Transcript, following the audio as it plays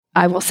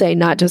I will say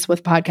not just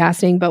with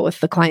podcasting, but with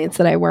the clients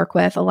that I work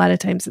with, a lot of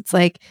times it's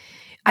like,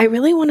 I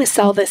really want to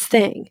sell this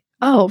thing.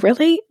 Oh,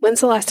 really?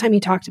 When's the last time you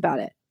talked about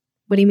it?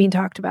 What do you mean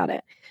talked about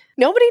it?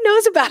 Nobody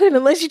knows about it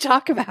unless you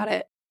talk about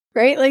it,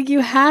 right? Like you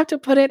have to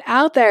put it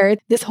out there.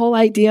 This whole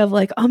idea of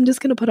like, oh, I'm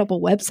just going to put up a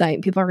website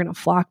and people are going to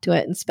flock to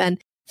it and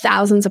spend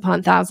thousands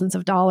upon thousands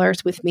of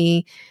dollars with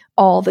me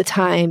all the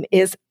time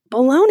is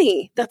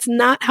baloney. That's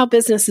not how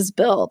business is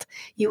built.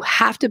 You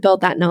have to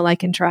build that know,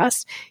 like, and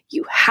trust.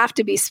 You have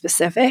to be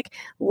specific.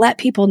 Let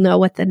people know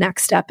what the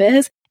next step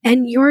is.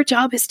 And your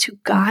job is to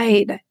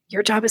guide.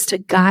 Your job is to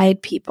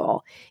guide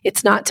people.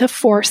 It's not to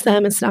force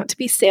them. It's not to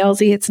be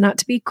salesy. It's not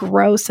to be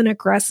gross and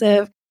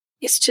aggressive.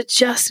 It's to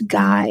just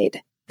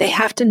guide. They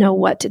have to know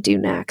what to do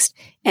next.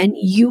 And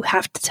you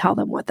have to tell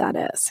them what that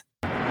is.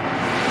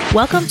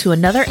 Welcome to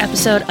another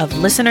episode of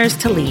Listeners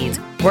to Leads,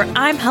 where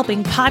I'm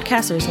helping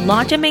podcasters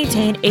launch and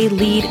maintain a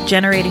lead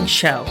generating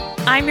show.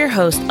 I'm your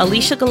host,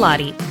 Alicia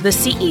Galati, the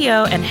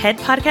CEO and head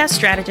podcast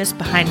strategist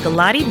behind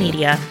Galati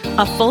Media,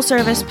 a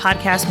full-service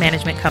podcast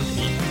management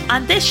company.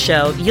 On this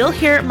show, you'll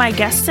hear my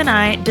guests and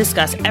I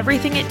discuss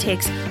everything it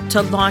takes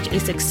to launch a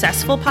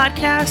successful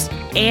podcast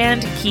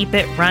and keep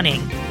it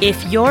running.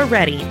 If you're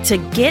ready to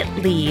get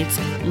leads,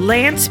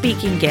 land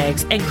speaking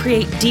gigs, and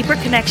create deeper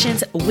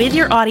connections with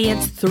your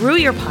audience through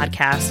your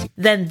podcast,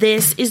 then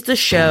this is the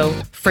show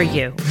for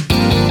you.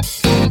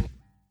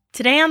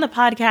 Today on the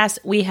podcast,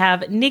 we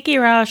have Nikki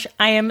Rausch.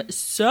 I am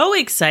so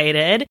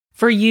excited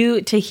for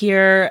you to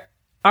hear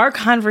our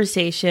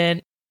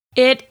conversation.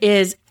 It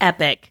is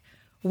epic.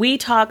 We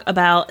talk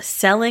about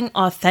selling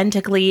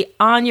authentically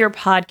on your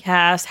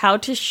podcast, how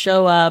to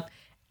show up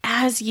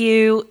as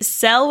you,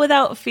 sell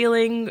without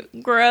feeling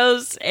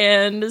gross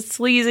and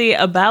sleazy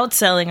about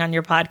selling on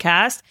your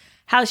podcast,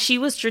 how she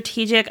was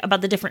strategic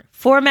about the different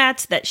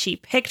formats that she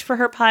picked for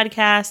her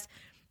podcast,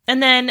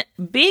 and then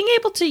being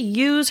able to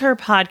use her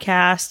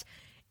podcast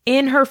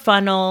in her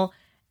funnel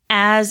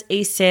as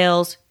a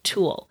sales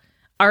tool.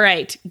 All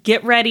right,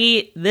 get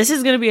ready. This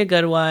is going to be a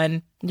good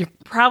one. You're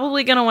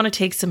probably going to want to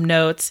take some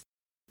notes.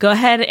 Go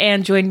ahead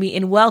and join me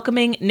in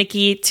welcoming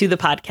Nikki to the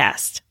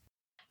podcast.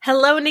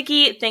 Hello,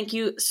 Nikki. Thank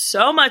you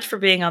so much for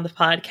being on the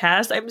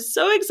podcast. I'm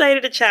so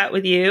excited to chat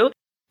with you.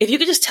 If you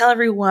could just tell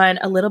everyone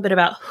a little bit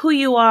about who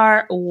you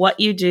are, what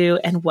you do,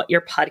 and what your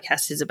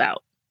podcast is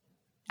about.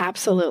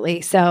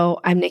 Absolutely.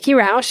 So I'm Nikki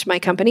Rausch. My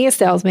company is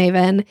Sales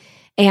Maven,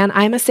 and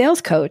I'm a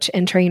sales coach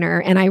and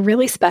trainer, and I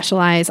really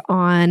specialize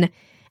on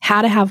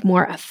how to have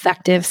more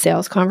effective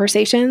sales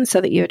conversations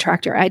so that you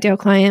attract your ideal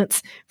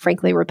clients,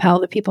 frankly, repel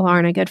the people who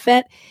aren't a good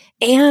fit,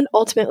 and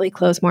ultimately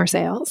close more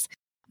sales.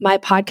 My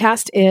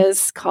podcast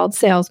is called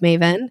Sales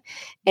Maven.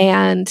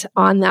 And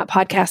on that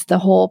podcast, the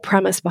whole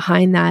premise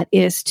behind that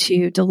is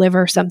to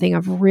deliver something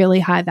of really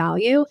high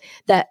value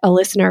that a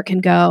listener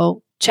can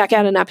go check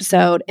out an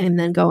episode and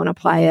then go and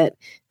apply it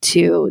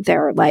to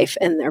their life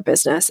and their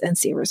business and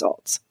see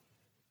results.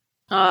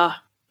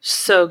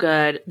 So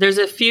good. There's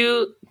a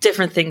few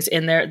different things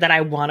in there that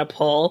I want to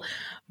pull.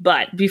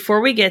 But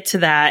before we get to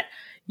that,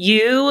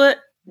 you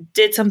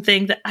did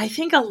something that I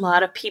think a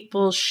lot of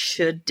people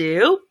should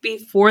do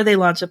before they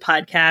launch a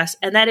podcast,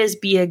 and that is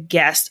be a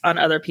guest on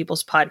other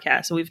people's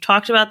podcasts. So we've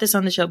talked about this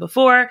on the show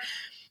before,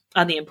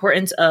 on the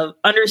importance of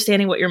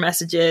understanding what your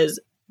message is,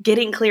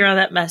 getting clear on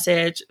that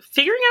message,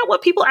 figuring out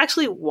what people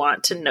actually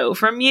want to know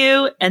from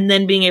you, and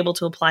then being able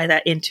to apply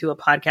that into a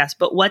podcast.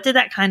 But what did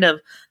that kind of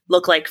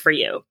look like for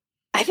you?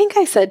 I think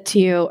I said to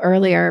you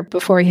earlier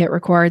before we hit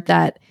record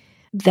that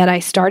I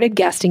started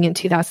guesting in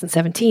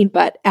 2017,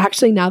 but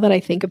actually now that I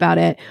think about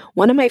it,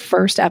 one of my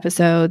first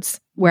episodes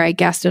where I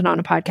guested on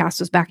a podcast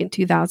was back in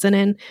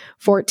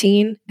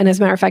 2014. And as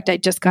a matter of fact, I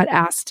just got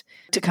asked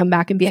to come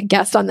back and be a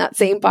guest on that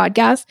same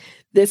podcast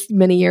this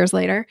many years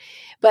later.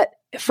 But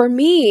for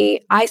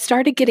me, I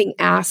started getting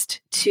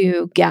asked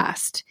to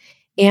guest.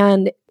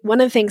 And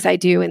one of the things I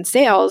do in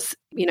sales,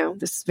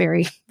 this is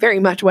very, very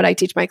much what I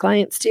teach my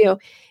clients too,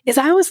 is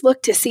I always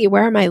look to see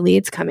where are my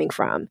leads coming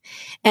from.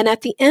 And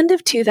at the end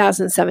of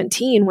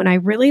 2017, when I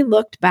really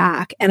looked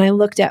back and I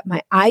looked at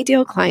my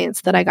ideal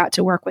clients that I got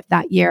to work with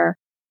that year,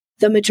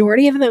 the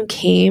majority of them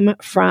came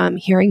from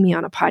hearing me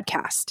on a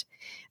podcast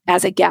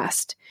as a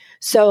guest.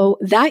 So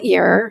that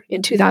year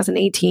in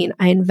 2018,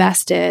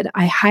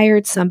 I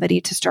hired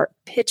somebody to start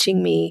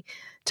pitching me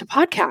to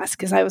podcasts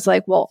because I was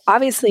like, well,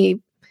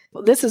 obviously,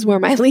 this is where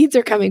my leads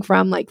are coming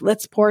from. Like,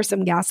 let's pour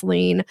some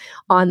gasoline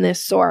on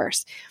this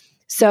source.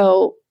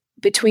 So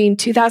between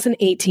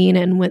 2018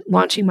 and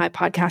launching my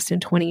podcast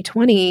in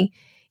 2020,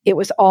 it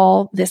was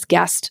all this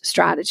guest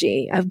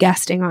strategy of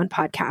guesting on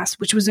podcasts,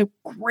 which was a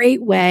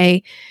great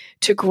way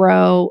to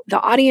grow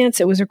the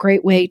audience. It was a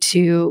great way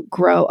to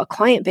grow a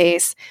client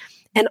base.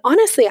 And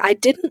honestly, I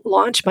didn't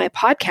launch my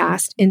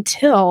podcast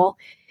until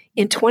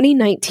in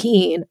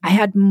 2019. I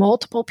had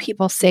multiple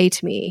people say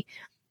to me,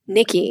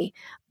 Nikki,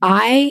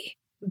 I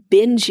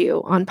binge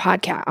you on a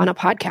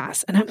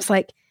podcast. And I was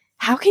like,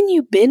 how can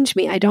you binge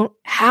me? I don't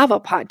have a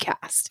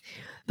podcast.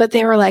 But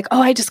they were like,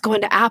 oh, I just go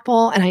into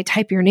Apple and I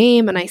type your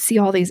name and I see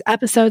all these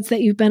episodes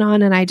that you've been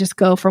on and I just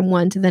go from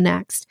one to the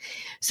next.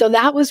 So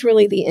that was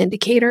really the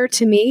indicator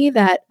to me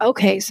that,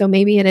 okay, so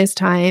maybe it is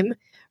time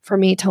for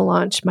me to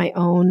launch my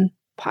own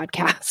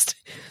podcast.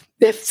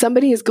 If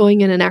somebody is going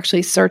in and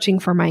actually searching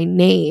for my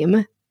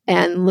name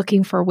and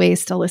looking for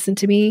ways to listen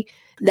to me,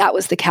 that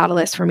was the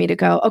catalyst for me to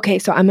go, okay,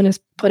 so I'm going to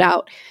put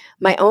out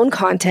my own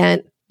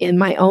content in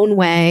my own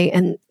way.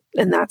 And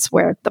that's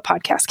where the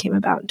podcast came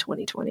about in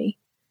 2020.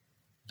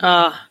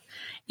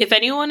 If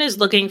anyone is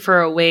looking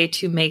for a way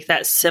to make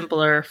that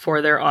simpler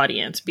for their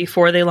audience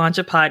before they launch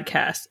a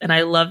podcast, and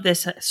I love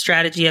this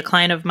strategy, a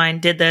client of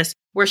mine did this,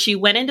 where she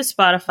went into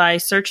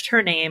Spotify, searched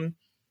her name,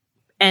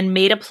 and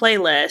made a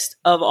playlist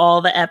of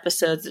all the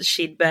episodes that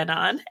she'd been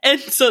on. And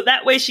so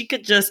that way she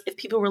could just, if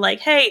people were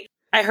like, hey,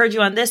 I heard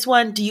you on this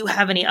one, do you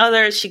have any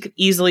others? She could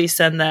easily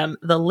send them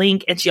the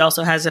link, and she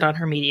also has it on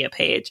her media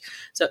page.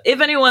 So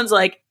if anyone's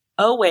like,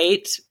 oh,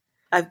 wait,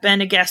 I've been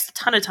a guest a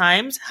ton of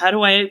times, how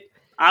do I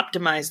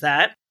optimize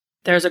that?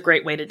 There's a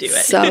great way to do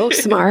it. So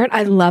smart.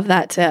 I love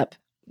that tip.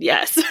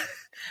 Yes.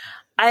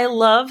 I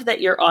love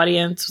that your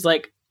audience was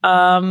like,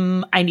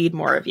 I need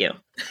more of you.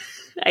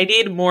 I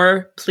need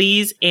more,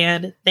 please,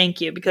 and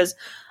thank you. Because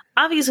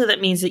obviously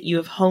that means that you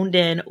have honed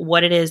in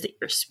what it is that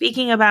you're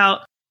speaking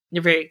about.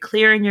 You're very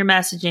clear in your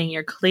messaging.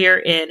 You're clear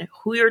in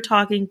who you're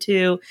talking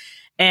to.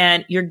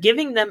 And you're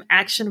giving them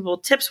actionable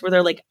tips where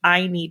they're like,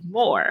 I need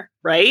more,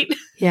 right?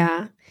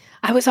 Yeah.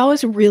 I was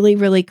always really,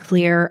 really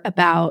clear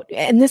about,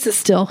 and this is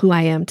still who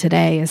I am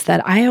today, is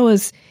that I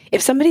always,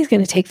 if somebody's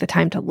going to take the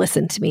time to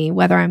listen to me,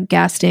 whether I'm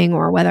guesting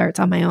or whether it's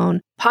on my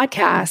own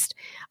podcast,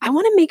 I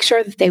want to make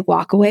sure that they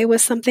walk away with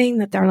something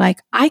that they're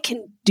like, I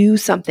can do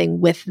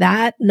something with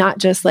that, not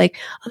just like,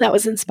 oh, that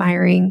was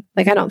inspiring.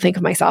 Like, I don't think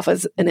of myself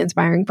as an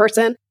inspiring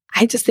person.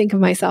 I just think of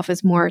myself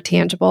as more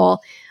tangible.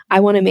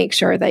 I want to make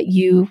sure that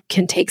you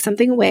can take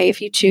something away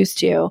if you choose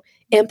to,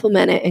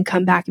 implement it, and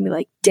come back and be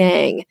like,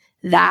 dang,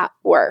 that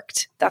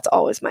worked. That's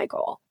always my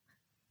goal.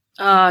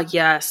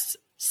 Yes,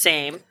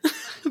 same.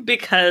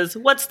 Because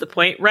what's the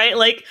point, right?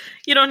 Like,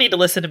 you don't need to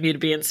listen to me to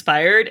be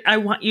inspired. I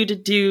want you to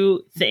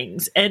do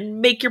things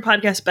and make your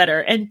podcast better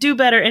and do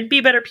better and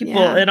be better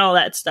people and all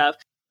that stuff.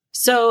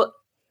 So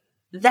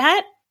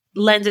that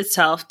lends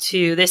itself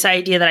to this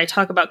idea that I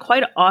talk about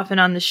quite often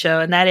on the show,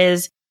 and that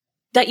is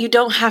that you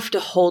don't have to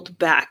hold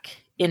back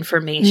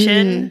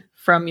information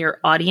from your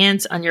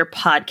audience on your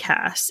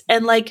podcast.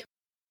 And like,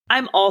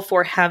 I'm all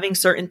for having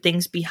certain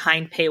things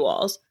behind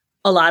paywalls.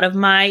 A lot of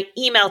my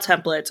email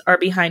templates are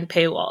behind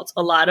paywalls.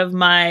 A lot of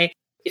my,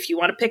 if you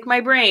want to pick my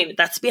brain,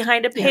 that's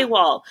behind a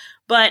paywall.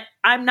 But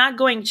I'm not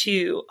going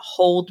to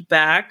hold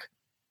back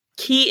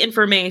key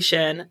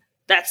information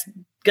that's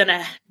going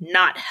to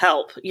not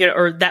help,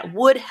 or that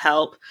would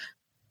help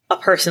a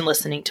person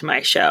listening to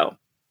my show.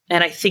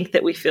 And I think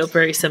that we feel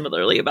very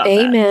similarly about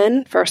that.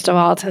 Amen, first of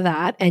all, to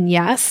that. And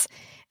yes,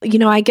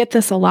 I get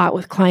this a lot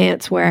with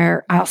clients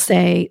where I'll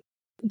say,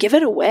 give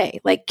it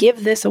away, like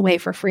give this away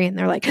for free. And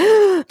they're like,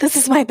 oh, this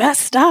is my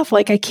best stuff.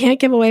 Like I can't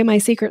give away my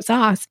secret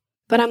sauce.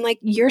 But I'm like,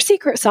 your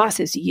secret sauce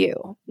is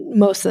you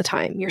most of the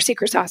time. Your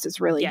secret sauce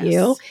is really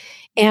you.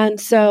 And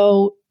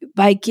so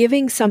by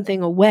giving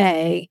something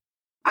away,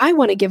 I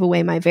want to give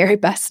away my very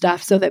best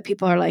stuff so that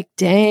people are like,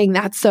 dang,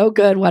 that's so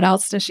good. What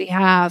else does she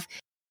have?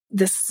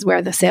 This is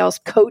where the sales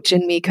coach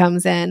in me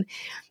comes in,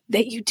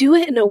 that you do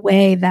it in a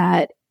way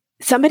that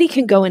somebody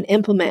can go and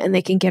implement and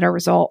they can get a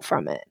result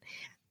from it.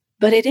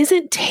 But it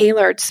isn't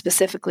tailored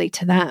specifically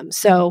to them.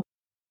 So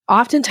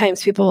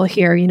oftentimes people will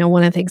hear,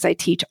 one of the things I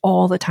teach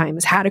all the time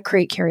is how to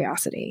create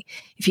curiosity.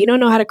 If you don't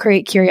know how to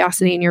create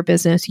curiosity in your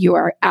business, you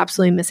are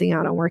absolutely missing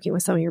out on working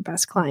with some of your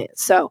best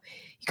clients. So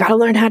you got to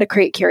learn how to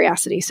create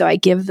curiosity. So I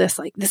give this,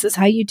 like, this is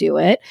how you do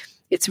it.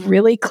 It's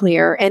really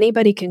clear.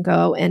 Anybody can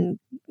go and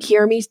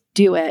hear me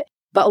do it.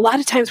 But a lot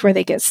of times where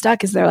they get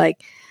stuck is they're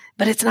like,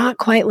 but it's not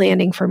quite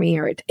landing for me,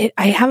 or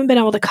I haven't been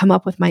able to come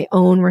up with my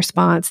own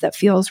response that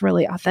feels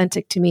really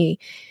authentic to me.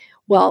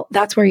 Well,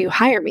 that's where you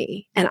hire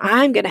me, and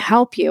I'm going to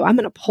help you. I'm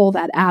going to pull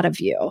that out of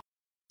you.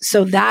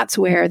 So that's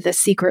where the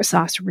secret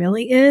sauce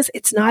really is.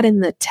 It's not in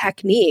the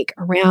technique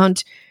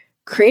around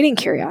creating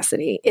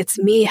curiosity. It's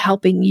me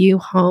helping you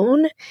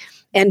hone.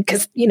 And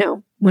because,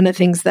 one of the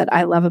things that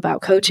I love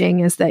about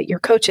coaching is that your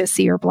coaches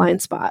see your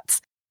blind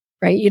spots.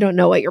 Right? You don't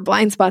know what your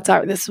blind spots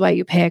are. This is why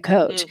you pay a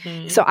coach.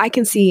 So I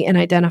can see and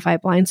identify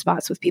blind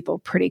spots with people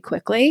pretty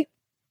quickly.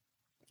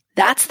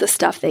 That's the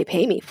stuff they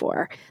pay me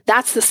for.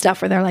 That's the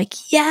stuff where they're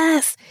like,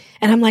 yes.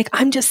 And I'm like,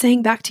 I'm just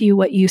saying back to you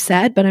what you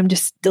said, but I'm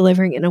just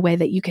delivering in a way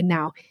that you can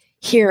now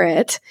hear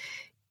it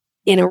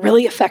in a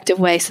really effective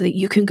way so that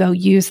you can go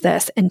use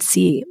this and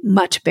see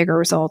much bigger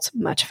results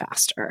much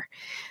faster.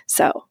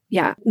 So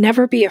yeah,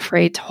 never be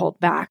afraid to hold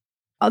back.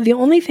 The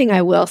only thing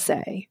I will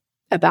say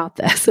about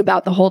this,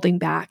 about the holding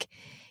back,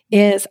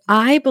 is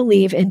I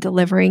believe in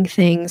delivering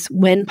things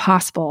when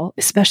possible,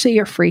 especially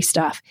your free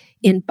stuff,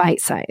 in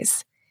bite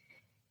size.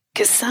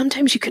 Because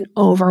sometimes you can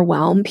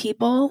overwhelm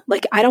people.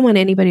 Like, I don't want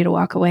anybody to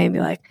walk away and be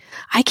like,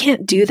 I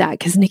can't do that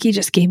because Nikki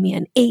just gave me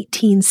an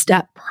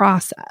 18-step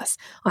process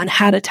on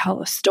how to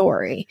tell a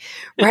story,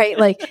 right?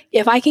 Like,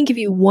 if I can give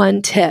you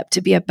one tip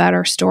to be a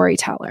better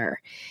storyteller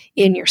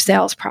in your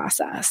sales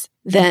process,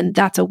 then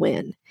that's a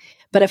win.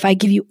 But if I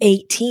give you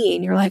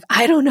 18, you're like,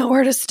 I don't know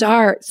where to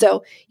start.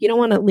 So you don't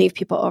want to leave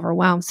people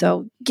overwhelmed.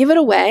 So give it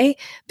away,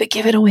 but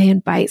give it away in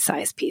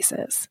bite-sized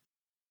pieces.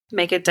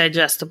 Make it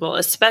digestible,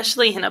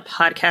 especially in a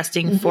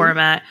podcasting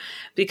format,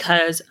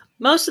 because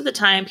most of the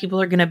time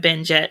people are going to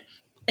binge it.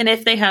 And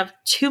if they have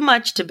too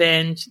much to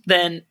binge,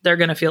 then they're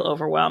going to feel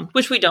overwhelmed,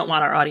 which we don't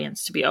want our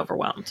audience to be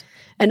overwhelmed.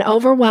 An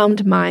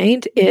overwhelmed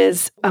mind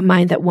is a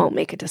mind that won't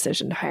make a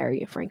decision to hire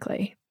you,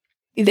 frankly.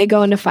 They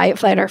go into fight,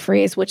 flight, or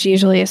freeze, which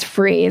usually is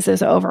freeze,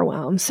 is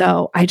overwhelmed.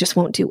 So I just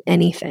won't do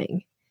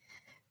anything.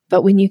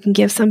 But when you can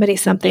give somebody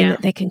something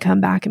that they can come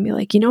back and be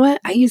like, you know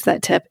what? I used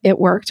that tip. It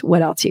worked.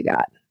 What else you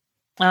got?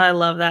 Oh, I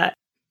love that.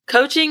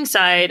 Coaching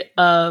side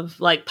of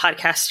like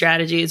podcast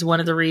strategy is one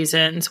of the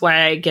reasons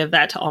why I give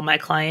that to all my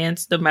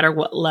clients, no matter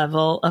what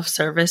level of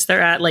service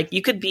they're at. Like,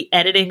 you could be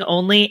editing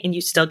only and you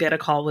still get a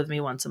call with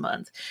me once a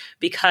month,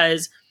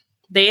 because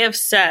they have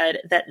said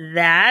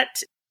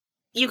that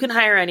you can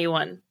hire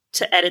anyone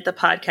to edit the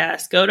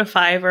podcast. Go to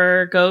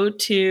Fiverr, go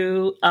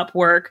to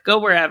Upwork, go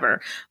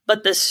wherever.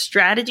 But the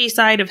strategy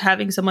side of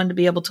having someone to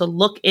be able to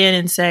look in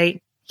and say,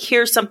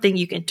 here's something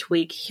you can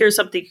tweak, here's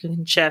something you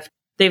can shift.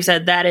 They've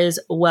said that is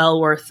well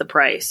worth the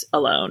price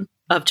alone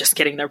of just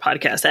getting their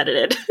podcast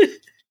edited.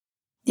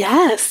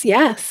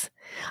 Yes.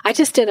 I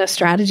just did a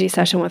strategy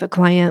session with a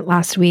client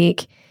last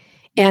week,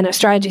 and a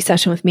strategy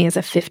session with me is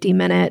a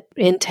 50-minute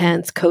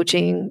intense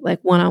coaching, like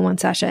one-on-one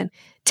session.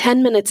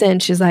 10 minutes in,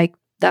 she's like,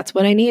 that's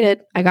what I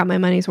needed. I got my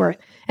money's worth.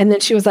 And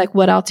then she was like,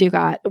 what else you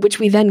got? Which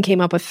we then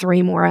came up with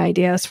 3 more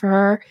ideas for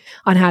her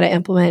on how to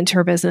implement into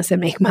her business and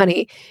make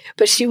money.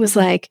 But she was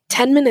like,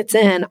 10 minutes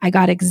in, I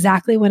got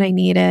exactly what I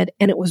needed,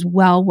 and it was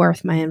well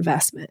worth my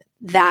investment.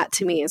 That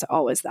to me is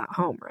always that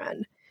home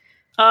run.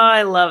 Oh,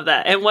 I love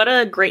that. And what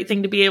a great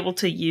thing to be able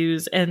to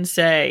use and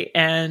say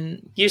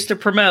and use to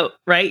promote,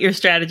 right? Your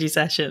strategy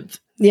sessions.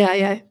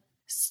 Yeah.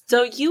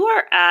 So you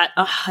are at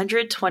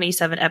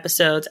 127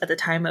 episodes at the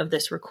time of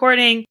this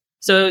recording.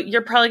 So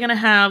you're probably going to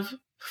have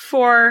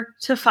 4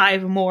 to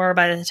 5 more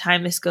by the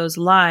time this goes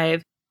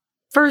live.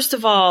 First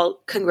of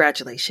all,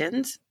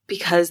 congratulations,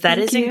 because that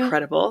is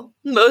incredible.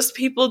 Most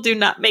people do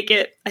not make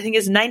it. I think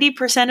it's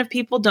 90% of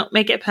people don't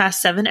make it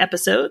past 7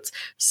 episodes.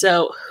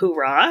 So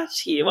hoorah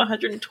to you.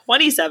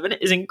 127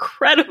 is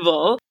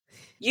incredible.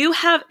 You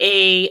have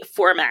a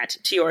format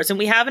to yours, and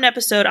we have an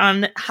episode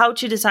on how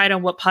to decide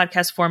on what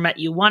podcast format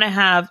you want to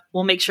have.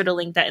 We'll make sure to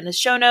link that in the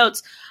show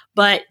notes.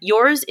 But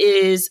yours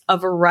is a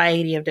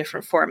variety of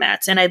different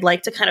formats, and I'd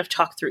like to kind of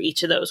talk through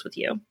each of those with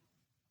you.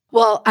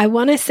 Well, I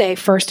want to say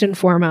first and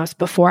foremost,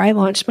 before I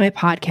launched my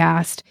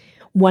podcast,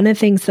 one of the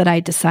things that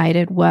I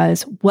decided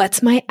was,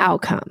 what's my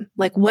outcome?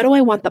 Like, what do I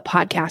want the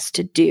podcast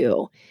to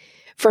do?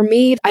 For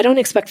me, I don't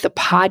expect the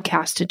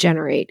podcast to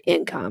generate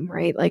income,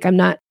 right? Like, I'm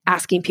not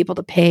asking people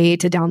to pay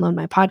to download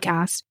my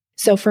podcast.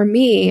 So for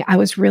me, I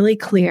was really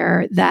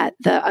clear that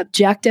the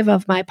objective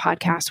of my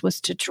podcast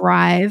was to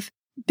drive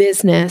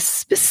business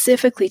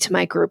specifically to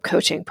my group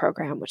coaching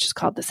program, which is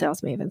called the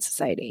Sales Maven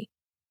Society.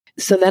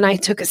 So then I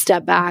took a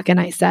step back and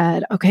I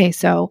said, okay,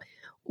 so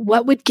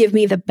what would give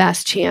me the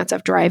best chance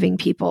of driving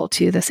people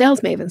to the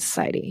Sales Maven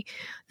Society?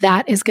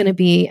 That is going to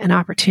be an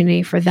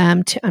opportunity for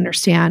them to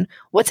understand,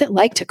 what's it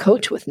like to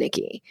coach with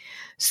Nikki?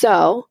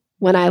 So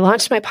when I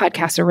launched my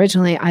podcast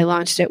originally, I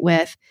launched it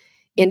with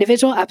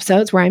individual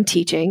episodes where I'm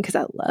teaching, because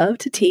I love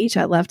to teach,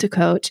 I love to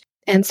coach.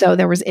 And so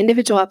there was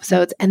individual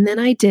episodes, and then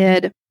I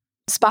did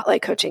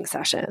spotlight coaching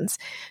sessions.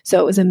 So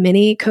it was a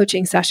mini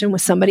coaching session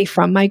with somebody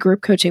from my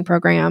group coaching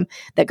program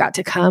that got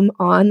to come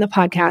on the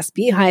podcast,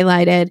 be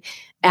highlighted,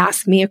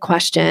 ask me a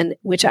question,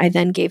 which I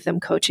then gave them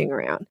coaching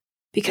around.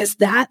 Because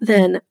that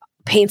then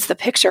paints the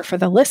picture for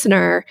the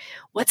listener.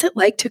 What's it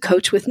like to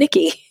coach with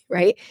Nikki,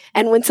 right?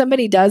 And when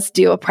somebody does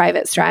do a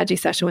private strategy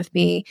session with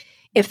me,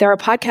 if they're a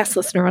podcast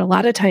listener, a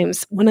lot of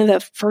times one of the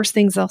first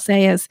things they'll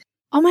say is,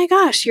 oh my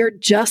gosh, you're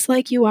just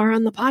like you are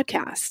on the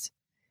podcast.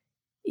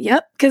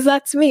 Yep, because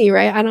that's me,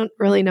 right? I don't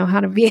really know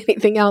how to be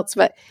anything else,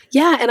 but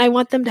yeah, and I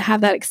want them to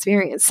have that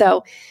experience.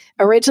 So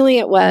originally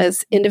it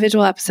was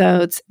individual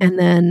episodes and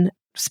then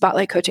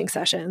spotlight coaching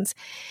sessions.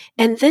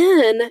 And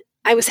then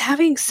I was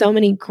having so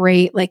many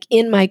great, like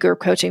in my group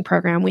coaching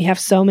program, we have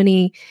so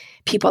many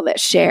people that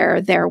share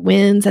their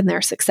wins and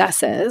their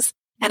successes.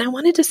 And I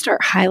wanted to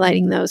start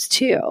highlighting those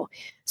too.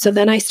 So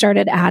then I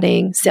started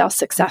adding sales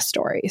success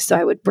stories. So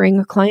I would bring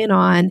a client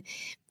on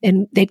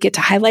and they'd get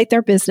to highlight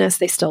their business.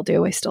 They still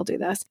do. I still do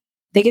this.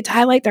 They get to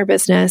highlight their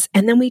business.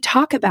 And then we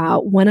talk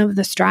about one of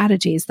the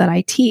strategies that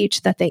I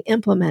teach that they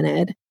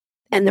implemented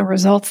and the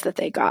results that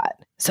they got.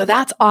 So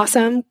that's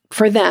awesome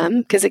for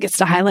them because it gets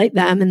to highlight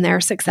them and their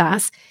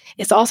success.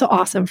 It's also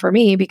awesome for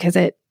me because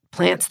it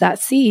plants that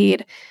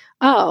seed.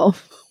 Oh,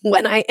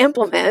 when I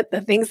implement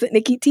the things that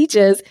Nikki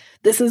teaches,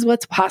 this is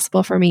what's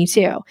possible for me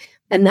too.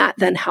 And that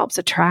then helps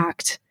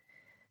attract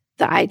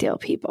the ideal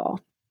people.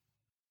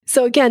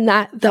 So again,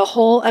 that the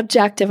whole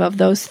objective of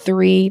those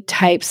 3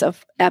 types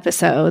of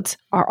episodes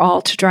are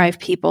all to drive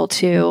people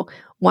to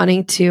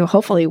wanting to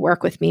hopefully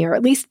work with me, or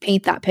at least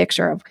paint that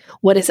picture of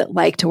what is it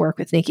like to work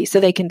with Nikki, so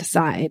they can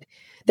decide.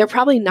 They're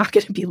probably not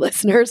going to be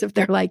listeners if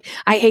they're like,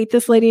 I hate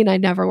this lady and I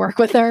never work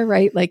with her,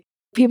 right? Like,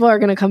 people are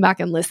going to come back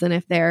and listen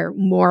if they're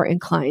more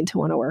inclined to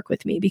want to work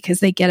with me,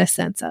 because they get a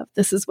sense of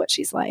this is what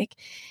she's like.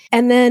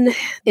 And then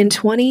in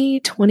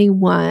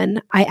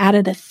 2021, I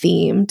added a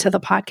theme to the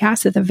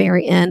podcast. At the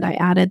very end, I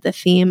added the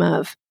theme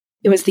of,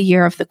 it was the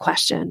year of the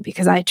question,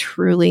 because I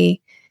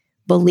truly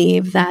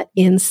believe that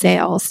in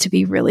sales, to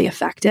be really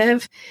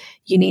effective,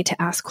 you need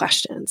to ask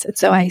questions. And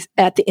so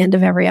at the end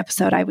of every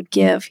episode, I would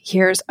give,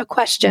 here's a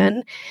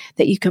question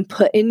that you can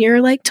put in your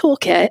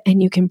toolkit,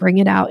 and you can bring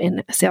it out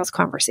in a sales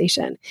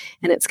conversation,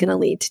 and it's going to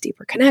lead to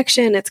deeper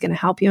connection. It's going to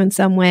help you in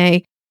some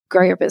way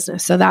grow your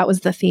business. So that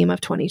was the theme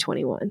of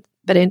 2021.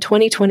 But in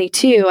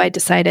 2022, I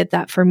decided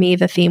that for me,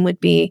 the theme would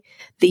be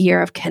the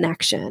year of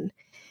connection.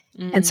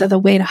 And so the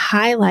way to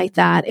highlight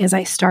that is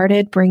I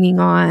started bringing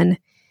on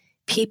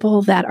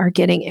people that are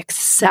getting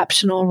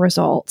exceptional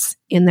results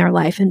in their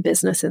life and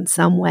business in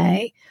some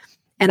way.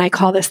 And I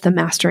call this the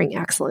Mastering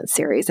Excellence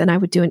series. And I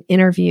would do an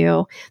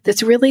interview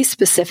that's really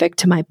specific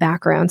to my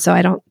background. So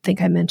I don't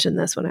think I mentioned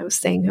this when I was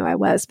saying who I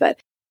was,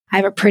 but I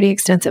have a pretty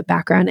extensive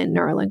background in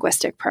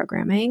neurolinguistic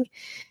programming.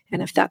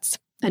 And if that's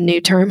a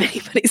new term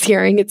anybody's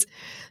hearing,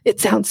 it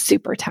sounds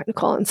super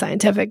technical and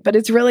scientific, but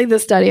it's really the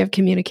study of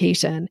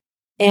communication.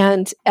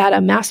 And at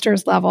a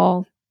master's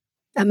level,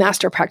 a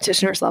master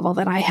practitioner's level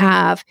that I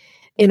have,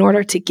 in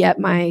order to get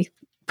my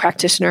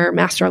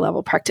master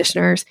level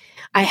practitioners,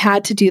 I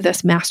had to do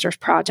this master's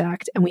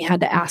project, and we had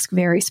to ask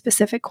very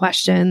specific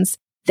questions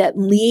that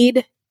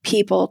lead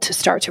people to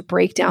start to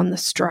break down the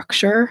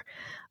structure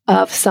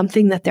of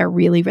something that they're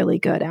really, really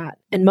good at.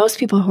 And most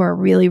people who are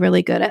really,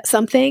 really good at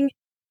something,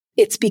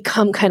 it's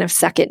become kind of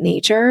second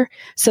nature.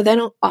 So they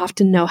don't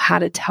often know how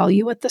to tell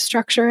you what the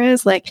structure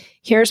is. Like,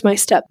 here's my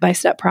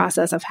step-by-step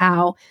process of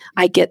how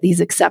I get these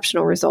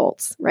exceptional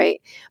results,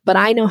 right? But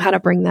I know how to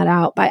bring that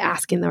out by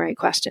asking the right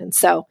questions.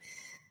 So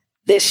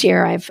this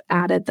year I've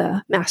added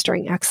the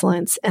Mastering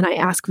Excellence, and I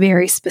ask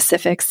very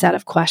specific set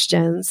of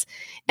questions.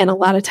 And a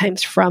lot of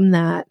times from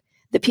that,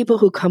 the people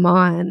who come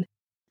on,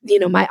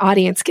 my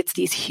audience gets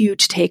these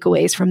huge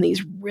takeaways from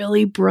these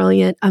really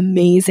brilliant,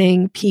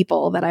 amazing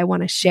people that I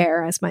want to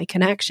share as my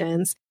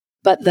connections.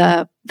 But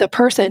the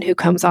person who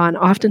comes on,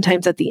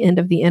 oftentimes at the end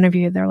of the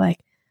interview, they're like,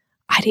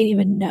 I didn't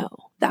even know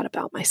that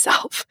about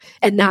myself.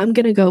 And now I'm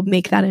going to go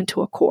make that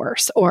into a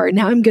course, or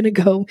now I'm going to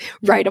go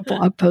write a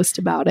blog post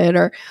about it,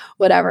 or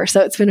whatever.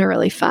 So it's been a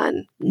really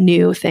fun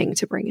new thing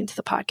to bring into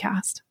the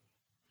podcast.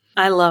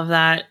 I love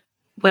that.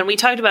 When we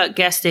talked about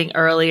guesting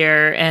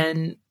earlier,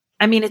 and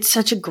I mean, it's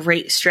such a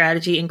great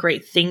strategy and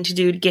great thing to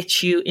do to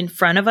get you in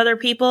front of other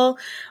people.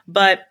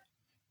 But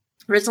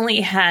recently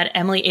had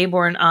Emily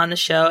Aborn on the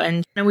show,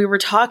 and we were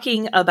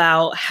talking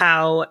about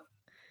how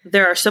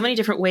there are so many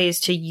different ways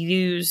to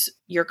use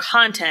your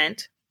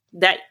content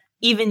that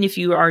even if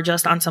you are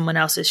just on someone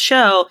else's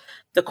show,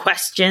 the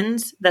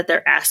questions that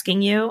they're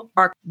asking you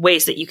are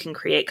ways that you can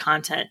create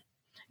content.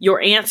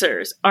 Your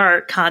answers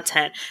are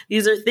content.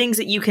 These are things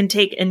that you can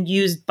take and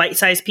use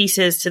bite-sized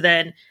pieces to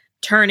then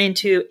turn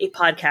into a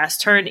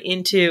podcast, turn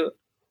into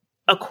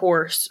a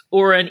course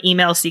or an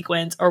email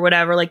sequence or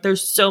whatever. Like,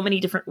 there's so many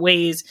different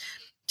ways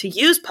to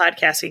use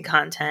podcasting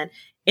content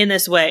in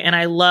this way. And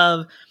I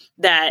love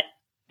that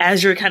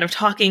as you're kind of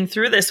talking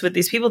through this with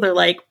these people, they're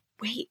like,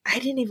 wait, I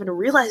didn't even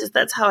realize that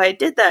that's how I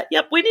did that.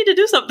 Yep, we need to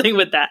do something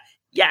with that.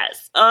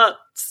 Yes.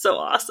 So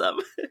awesome.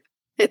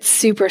 It's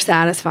super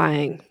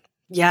satisfying.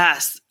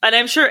 Yes. And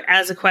I'm sure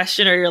as a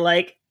questioner, you're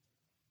like,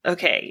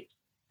 okay,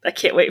 I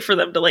can't wait for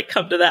them to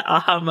come to that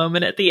aha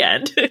moment at the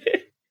end.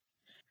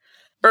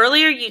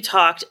 Earlier, you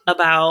talked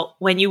about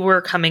when you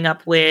were coming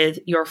up with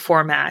your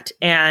format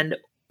and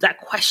that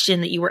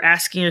question that you were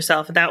asking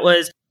yourself. That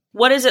was,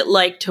 what is it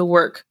like to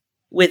work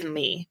with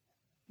me?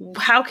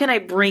 How can I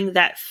bring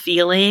that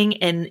feeling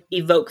and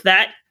evoke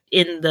that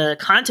in the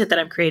content that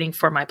I'm creating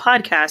for my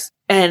podcast?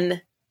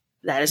 And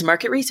that is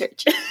market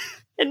research.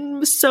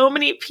 And so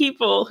many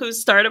people who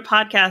start a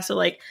podcast are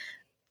like,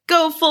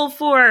 go full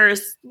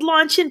force,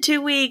 launch in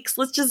 2 weeks.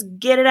 Let's just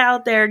get it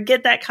out there,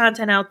 get that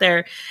content out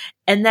there.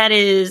 And that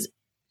is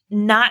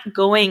not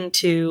going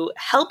to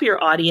help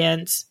your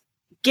audience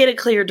get a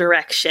clear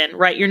direction,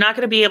 right? You're not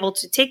going to be able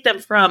to take them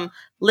from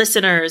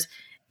listeners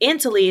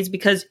into leads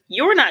because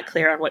you're not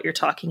clear on what you're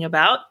talking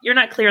about. You're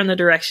not clear on the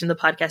direction the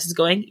podcast is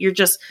going. You're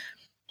just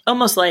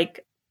almost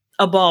like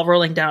a ball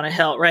rolling down a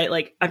hill, right?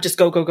 Like, I'm just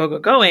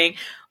going.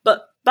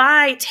 But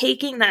by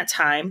taking that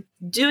time,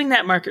 doing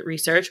that market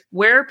research,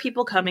 where are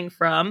people coming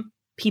from?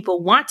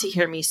 People want to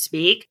hear me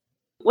speak.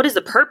 What is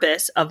the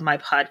purpose of my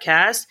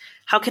podcast?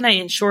 How can I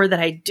ensure that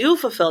I do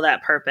fulfill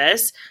that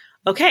purpose?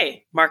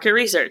 Okay, market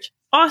research.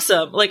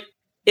 Awesome. Like,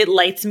 it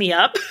lights me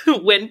up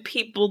when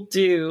people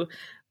do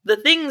the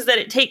things that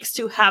it takes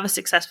to have a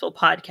successful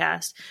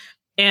podcast.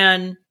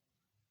 And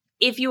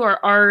if you are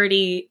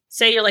already,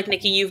 say you're like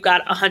Nikki, you've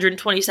got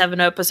 127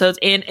 episodes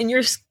in and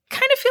you're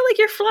kind of feel like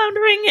you're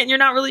floundering and you're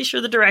not really sure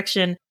the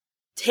direction,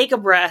 take a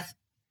breath.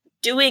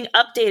 Doing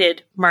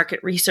updated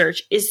market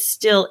research is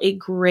still a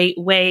great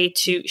way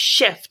to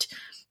shift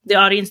the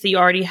audience that you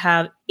already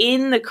have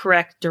in the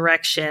correct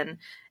direction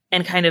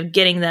and kind of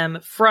getting them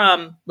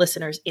from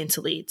listeners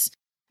into leads.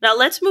 Now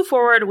let's move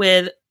forward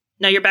with,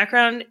 now your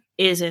background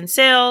is in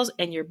sales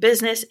and your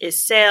business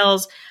is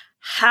sales.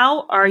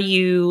 How are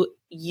you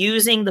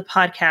using the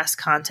podcast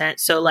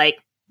content? So like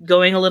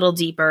going a little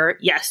deeper,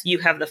 yes, you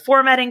have the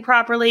formatting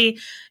properly.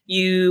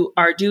 You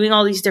are doing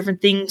all these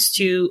different things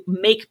to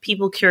make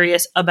people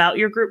curious about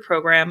your group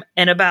program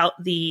and about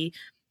the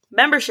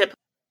membership.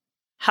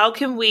 How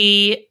can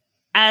we,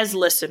 as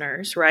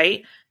listeners,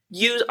 right,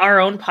 use our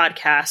own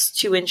podcast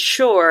to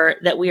ensure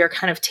that we are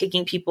kind of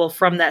taking people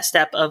from that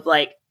step of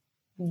like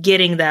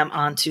getting them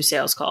onto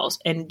sales calls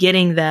and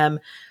getting them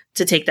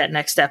to take that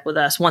next step with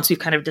us once we've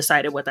kind of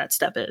decided what that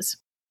step is?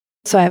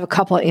 So I have a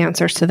couple of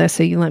answers to this,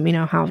 so you let me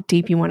know how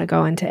deep you want to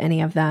go into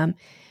any of them.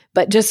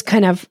 But just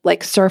kind of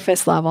like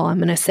surface level, I'm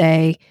going to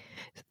say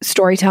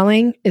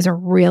storytelling is a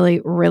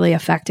really, really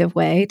effective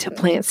way to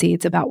plant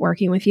seeds about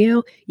working with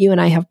you. You and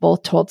I have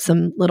both told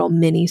some little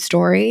mini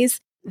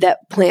stories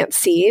that plant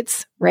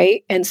seeds,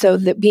 right? And so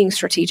that being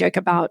strategic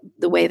about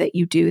the way that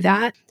you do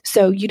that.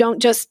 So you don't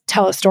just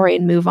tell a story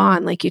and move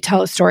on. Like you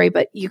tell a story,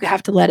 but you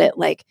have to let it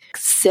like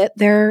sit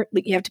there.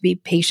 Like you have to be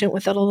patient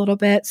with it a little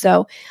bit.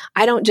 So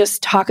I don't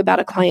just talk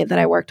about a client that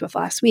I worked with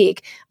last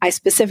week. I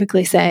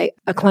specifically say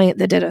a client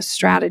that did a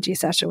strategy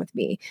session with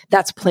me.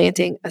 That's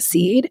planting a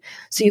seed.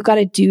 So you've got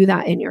to do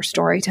that in your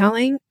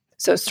storytelling.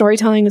 So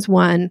storytelling is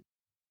one.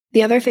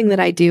 The other thing that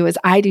I do is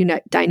I do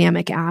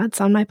dynamic ads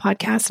on my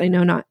podcast. I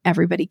know not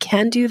everybody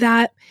can do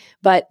that,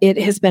 but it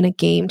has been a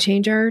game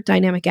changer,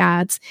 dynamic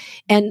ads.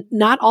 And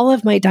not all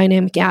of my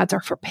dynamic ads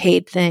are for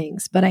paid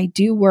things, but I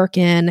do work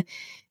in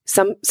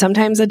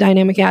sometimes a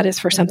dynamic ad is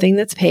for something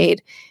that's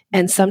paid,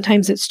 and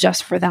sometimes it's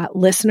just for that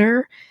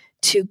listener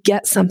to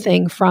get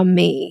something from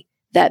me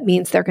that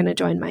means they're going to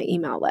join my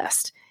email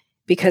list,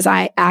 because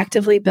I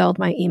actively build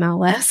my email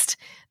list.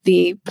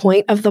 The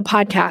point of the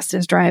podcast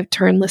is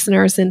turn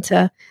listeners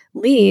into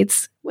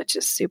leads, which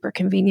is super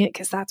convenient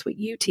because that's what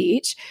you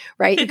teach,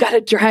 right? You got to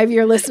drive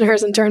your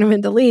listeners and turn them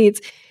into leads.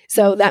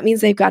 So that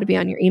means they've got to be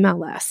on your email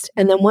list.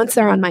 And then once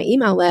they're on my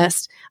email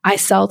list, I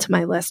sell to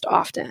my list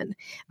often.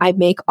 I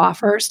make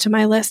offers to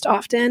my list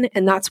often.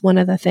 And that's one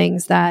of the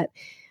things that,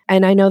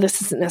 and I know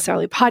this isn't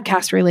necessarily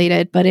podcast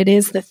related, but it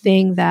is the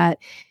thing that,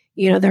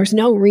 you know, there's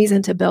no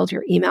reason to build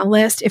your email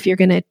list if you're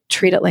going to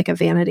treat it like a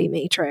vanity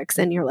matrix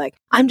and you're like,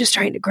 I'm just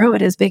trying to grow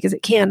it as big as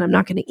it can. I'm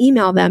not going to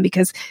email them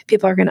because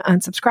people are going to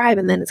unsubscribe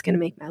and then it's going to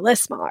make my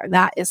list smaller.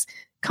 That is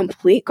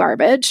complete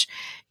garbage.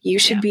 You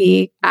should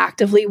be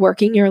actively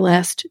working your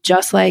list,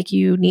 just like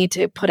you need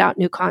to put out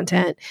new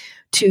content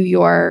to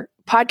your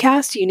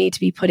podcast. You need to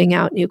be putting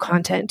out new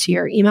content to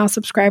your email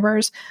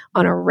subscribers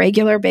on a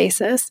regular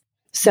basis.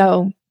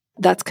 So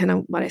that's kind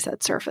of what I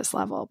said, surface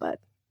level, but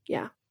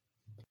yeah.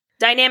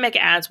 Dynamic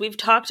ads. We've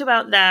talked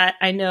about that.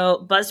 I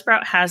know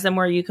Buzzsprout has them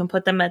where you can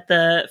put them at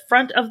the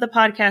front of the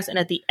podcast and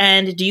at the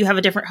end. Do you have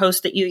a different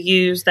host that you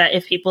use that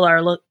if people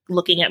are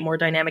looking at more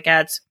dynamic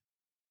ads?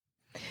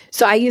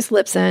 So I use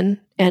Libsyn,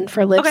 and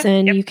for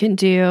Libsyn, you can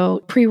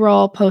do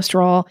pre-roll,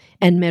 post-roll,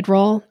 and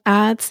mid-roll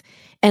ads.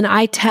 And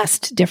I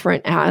test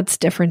different ads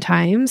different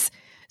times.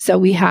 So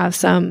we have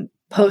some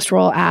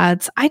post-roll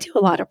ads. I do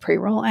a lot of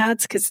pre-roll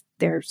ads because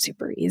they're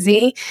super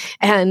easy.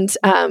 And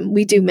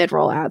we do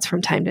mid-roll ads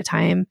from time to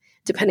time,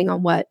 depending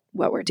on what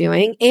we're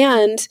doing.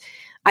 And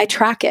I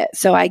track it.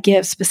 So I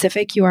give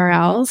specific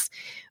URLs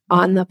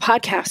on the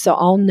podcast. So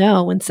I'll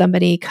know when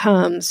somebody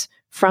comes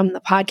from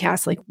the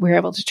podcast, like we're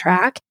able to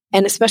track,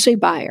 and especially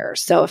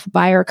buyers. So if a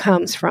buyer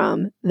comes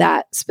from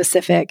that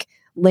specific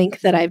link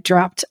that I've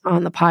dropped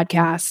on the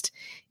podcast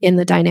in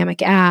the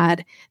dynamic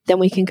ad, then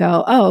we can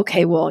go, oh,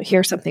 okay, well,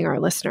 here's something our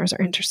listeners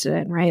are interested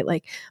in, right?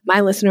 Like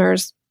my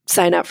listeners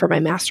sign up for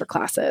my master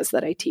classes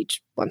that I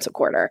teach once a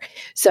quarter.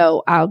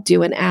 So I'll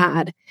do an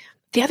ad.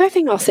 The other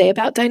thing I'll say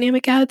about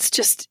dynamic ads,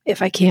 just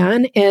if I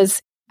can,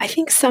 is I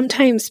think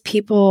sometimes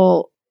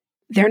people,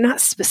 they're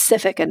not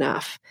specific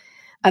enough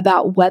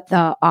about what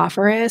the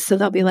offer is. So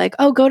they'll be like,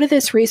 oh, go to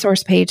this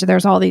resource page.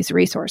 There's all these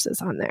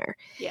resources on there.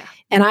 Yeah.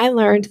 And I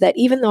learned that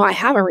even though I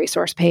have a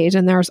resource page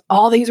and there's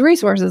all these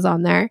resources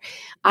on there,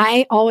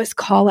 I always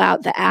call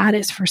out the ad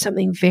is for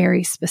something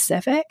very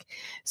specific.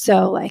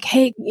 So like,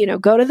 hey,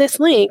 go to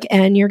this link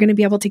and you're going to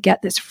be able to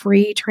get this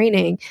free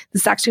training.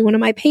 This is actually one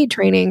of my paid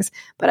trainings,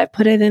 but I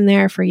put it in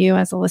there for you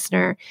as a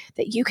listener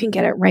that you can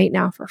get it right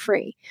now for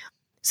free.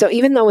 So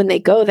even though when they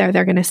go there,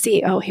 they're going to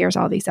see, oh, here's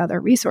all these other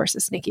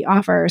resources Nikki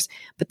offers,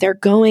 but they're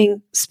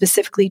going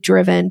specifically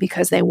driven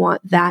because they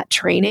want that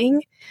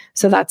training.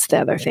 So that's the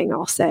other thing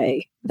I'll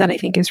say that I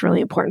think is really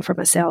important from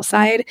a sales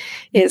side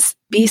is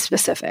be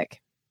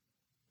specific.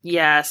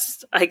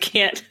 Yes. I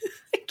can't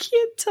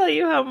tell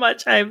you how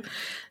much I've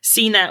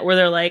seen that where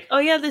they're like, oh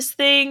yeah, this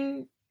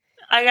thing,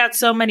 I got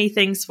so many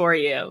things for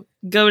you.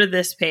 Go to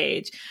this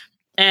page.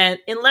 And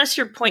unless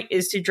your point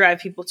is to drive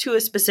people to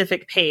a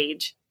specific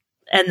page,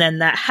 and then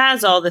that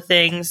has all the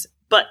things,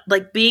 but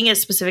like being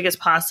as specific as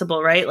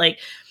possible, right? Like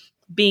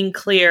being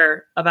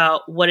clear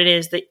about what it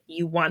is that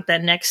you want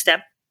that next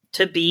step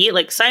to be.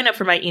 Like sign up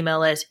for my email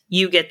list,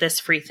 you get this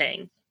free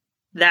thing.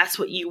 That's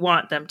what you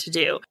want them to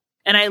do.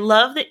 And I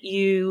love that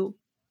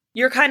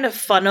your kind of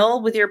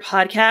funnel with your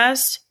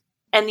podcast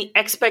and the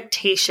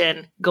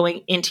expectation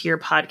going into your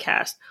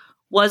podcast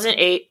wasn't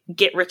a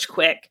get rich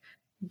quick,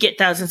 get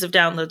thousands of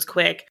downloads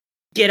quick,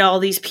 get all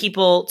these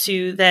people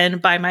to then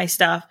buy my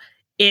stuff.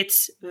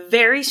 It's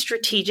very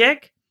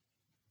strategic,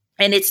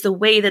 and it's the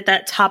way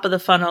that top of the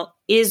funnel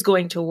is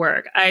going to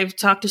work. I've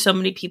talked to so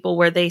many people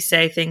where they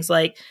say things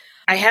like,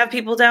 I have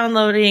people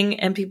downloading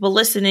and people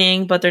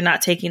listening, but they're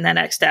not taking that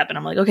next step. And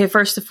I'm like, okay,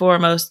 first and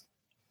foremost,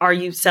 are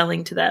you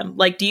selling to them?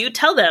 Like, do you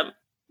tell them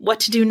what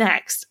to do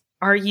next?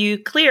 Are you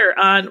clear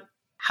on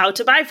how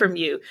to buy from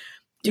you?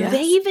 Do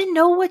they even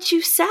know what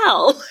you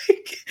sell?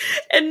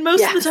 And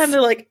most of the time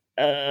they're like,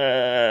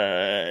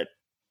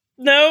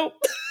 no.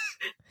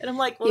 And I'm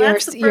like, well,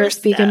 that's the first you're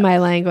speaking step. My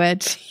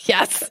language.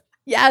 Yes.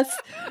 Yes.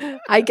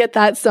 I get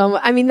that so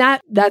much. I mean,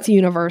 that's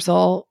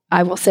universal.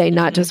 I will say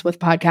not just with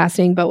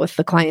podcasting, but with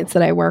the clients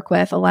that I work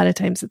with. A lot of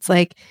times it's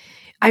like,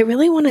 I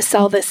really want to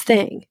sell this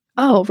thing.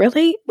 Oh,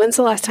 really? When's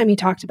the last time you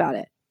talked about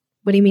it?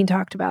 What do you mean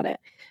talked about it?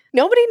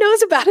 Nobody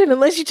knows about it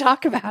unless you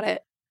talk about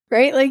it,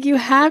 right? Like you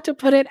have to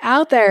put it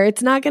out there.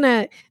 It's not going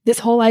to, this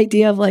whole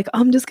idea of like,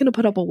 I'm just going to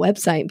put up a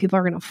website and people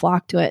are going to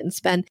flock to it and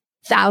spend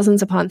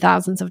thousands upon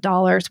thousands of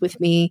dollars with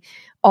me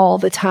all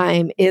the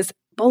time is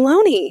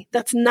baloney.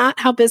 That's not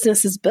how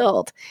business is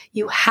built.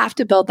 You have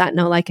to build that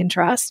know, like, and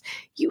trust.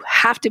 You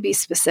have to be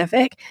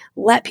specific.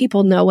 Let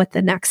people know what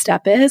the next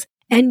step is.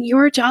 And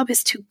your job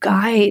is to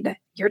guide.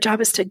 Your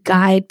job is to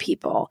guide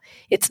people.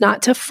 It's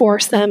not to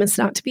force them. It's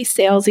not to be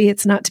salesy.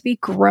 It's not to be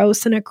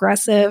gross and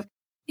aggressive.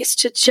 It's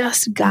to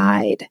just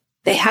guide.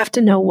 They have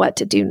to know what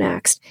to do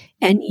next.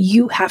 And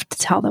you have to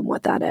tell them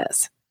what that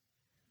is.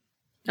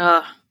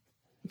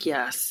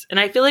 Yes. And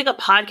I feel like a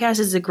podcast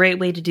is a great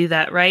way to do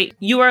that, right?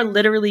 You are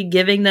literally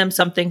giving them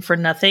something for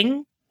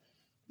nothing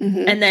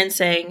and then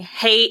saying,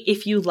 hey,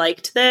 if you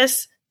liked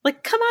this,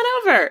 like, come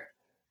on over.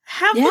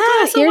 Have a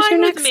glass of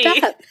wine with me.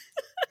 Step.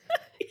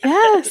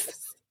 Yes.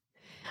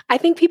 I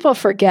think people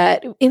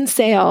forget in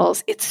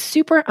sales, it's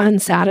super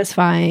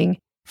unsatisfying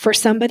for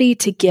somebody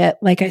to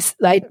get, like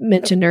I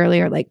mentioned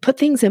earlier, like put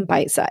things in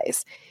bite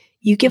size.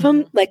 You give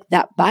them like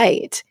that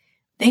bite.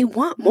 They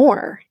want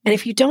more. And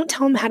if you don't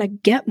tell them how to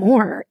get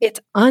more, it's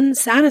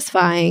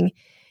unsatisfying.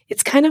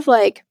 It's kind of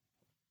like,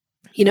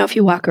 you know, if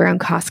you walk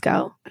around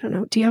Costco, I don't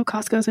know, do you have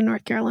Costco's in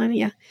North Carolina?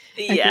 Yeah.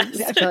 Yes.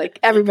 I feel like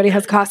everybody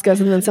has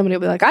Costco's and then somebody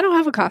will be like, I don't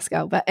have a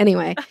Costco. But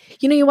anyway,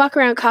 you know, you walk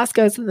around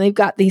Costco's and they've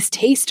got these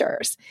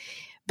tasters.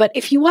 But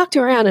if you walked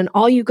around and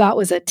all you got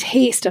was a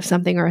taste of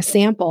something or a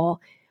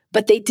sample,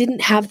 but they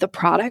didn't have the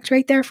product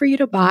right there for you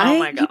to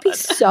buy, you'd be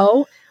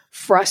so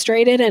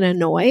frustrated and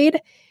annoyed.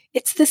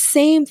 It's the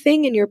same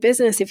thing in your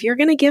business. If you're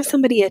going to give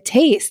somebody a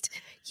taste,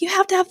 you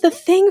have to have the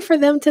thing for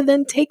them to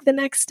then take the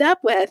next step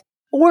with,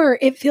 or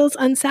it feels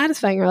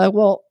unsatisfying. You're like,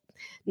 well,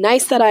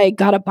 nice that I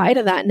got a bite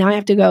of that. Now I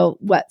have to go,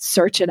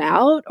 search it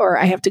out, or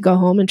I have to go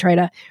home and try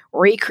to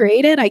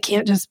recreate it. I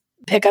can't just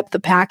pick up the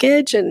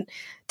package and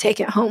take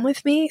it home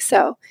with me.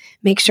 So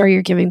make sure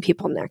you're giving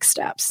people next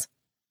steps.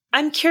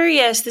 I'm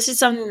curious. This is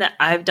something that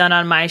I've done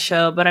on my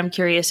show, but I'm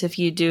curious if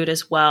you do it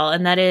as well.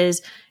 And that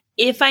is,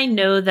 if I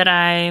know that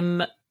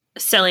I'm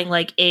selling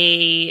like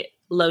a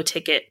low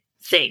ticket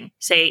thing,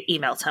 say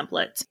email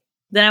templates,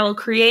 then I will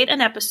create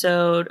an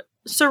episode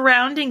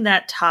surrounding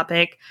that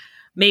topic,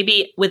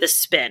 maybe with a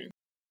spin,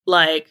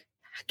 like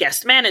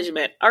guest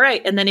management. All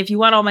right. And then if you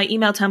want all my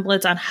email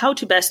templates on how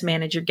to best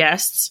manage your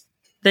guests,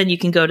 then you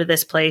can go to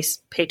this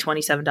place, pay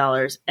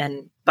 $27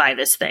 and buy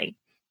this thing.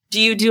 Do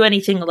you do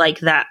anything like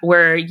that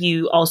where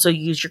you also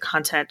use your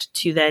content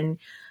to then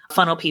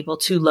funnel people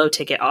to low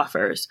ticket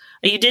offers?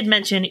 You did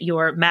mention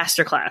your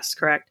masterclass,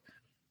 correct?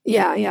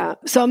 Yeah.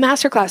 So a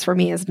masterclass for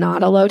me is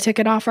not a low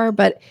ticket offer,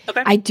 but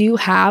I do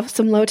have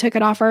some low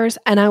ticket offers.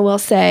 And I will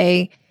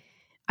say,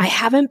 I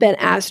haven't been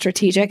as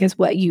strategic as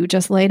what you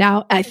just laid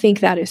out. I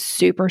think that is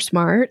super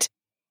smart.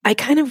 I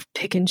kind of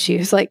pick and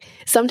choose. Like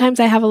sometimes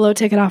I have a low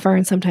ticket offer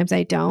and sometimes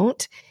I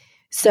don't.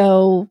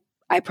 So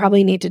I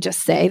probably need to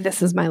just say,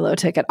 this is my low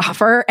ticket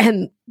offer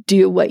and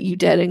do what you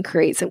did and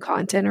create some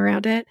content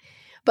around it.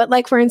 But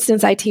like, for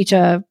instance, I teach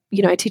a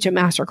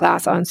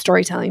masterclass on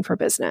storytelling for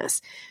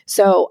business.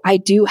 So I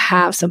do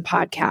have some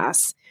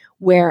podcasts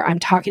where I'm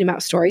talking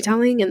about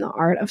storytelling and the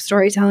art of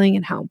storytelling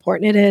and how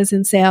important it is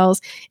in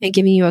sales and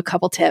giving you a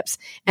couple tips.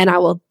 And I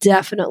will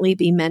definitely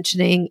be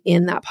mentioning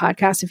in that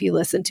podcast, if you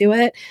listen to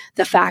it,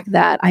 the fact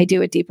that I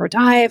do a deeper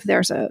dive.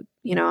 There's a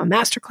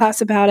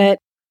masterclass about it.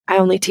 I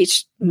only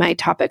teach my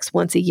topics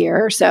once a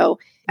year. So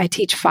I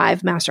teach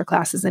 5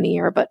 masterclasses in a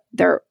year, but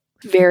they're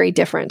very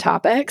different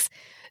topics.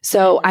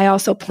 So I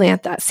also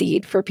plant that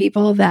seed for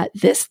people that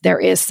there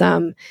is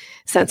some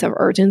sense of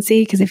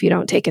urgency, because if you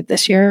don't take it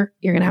this year,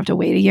 you're going to have to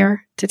wait a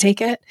year to take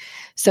it.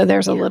 So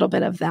there's a little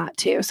bit of that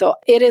too. So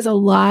it is a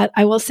lot.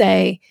 I will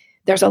say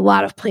there's a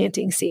lot of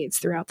planting seeds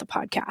throughout the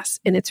podcast,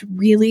 and it's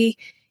really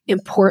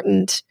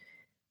important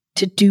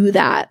to do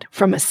that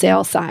from a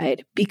sales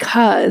side,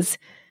 because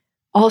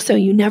also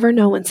you never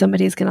know when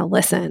somebody's going to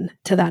listen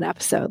to that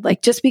episode.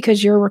 Like, just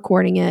because you're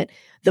recording it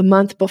the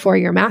month before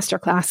your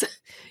masterclass,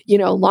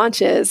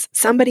 launches,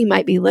 somebody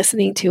might be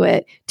listening to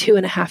it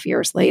 2.5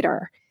 years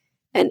later.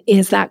 And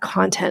is that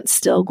content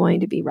still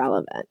going to be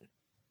relevant?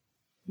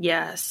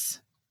 Yes.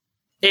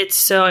 It's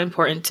so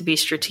important to be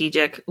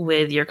strategic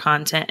with your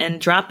content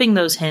and dropping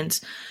those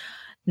hints,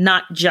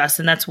 not just,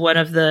 and that's one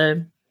of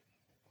the,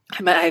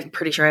 I'm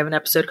pretty sure I have an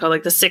episode called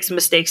like the 6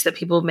 mistakes that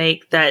people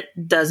make that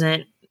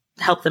doesn't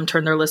help them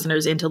turn their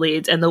listeners into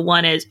leads. And the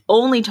one is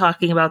only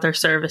talking about their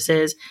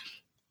services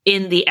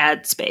in the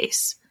ad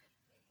space.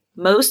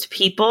 Most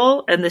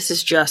people, and this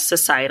is just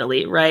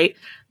societally, right?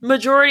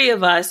 Majority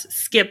of us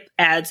skip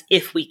ads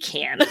if we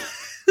can.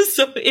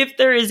 So if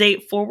there is a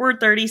forward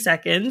 30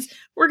 seconds,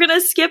 we're going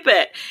to skip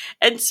it.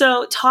 And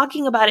so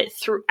talking about it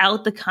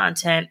throughout the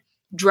content,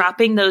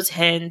 dropping those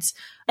hints,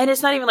 and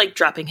it's not even like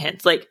dropping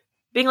hints, like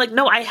being like,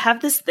 no, I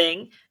have this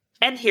thing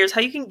and here's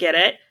how you can get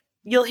it.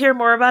 You'll hear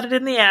more about it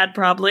in the ad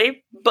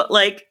probably, but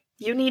like,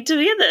 you need to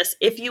do this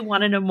if you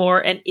want to know more.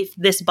 And if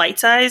this bite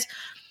size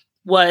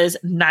was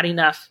not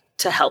enough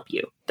to help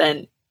you,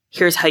 then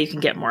here's how you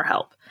can get more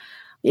help.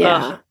 Yeah.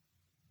 Ugh,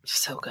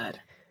 so good.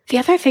 The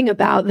other thing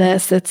about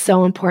this that's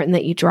so important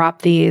that you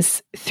drop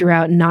these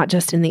throughout, not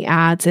just in the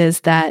ads,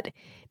 is that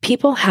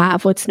people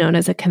have what's known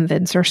as a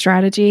convincer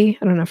strategy.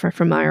 I don't know if you're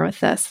familiar with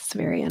this. It's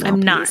very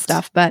NLP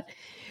stuff, but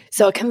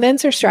so a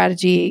convincer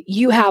strategy,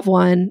 you have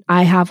one,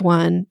 I have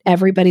one,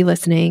 everybody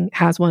listening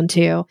has one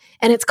too.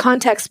 And it's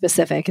context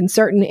specific. In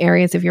certain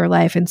areas of your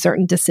life and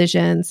certain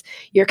decisions,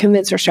 your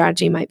convincer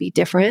strategy might be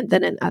different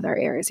than in other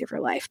areas of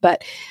your life.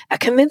 But a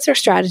convincer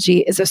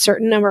strategy is a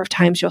certain number of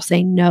times you'll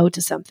say no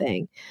to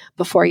something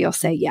before you'll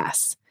say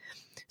yes.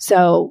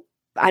 So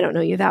I don't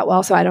know you that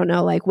well, so I don't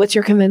know, like, what's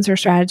your convincer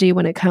strategy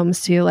when it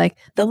comes to like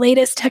the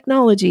latest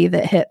technology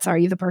that hits? Are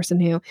you the person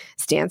who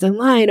stands in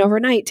line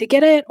overnight to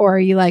get it? Or are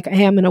you like,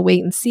 hey, I'm going to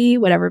wait and see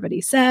what everybody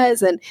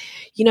says? And,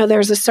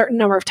 there's a certain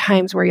number of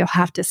times where you'll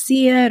have to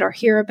see it or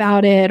hear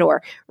about it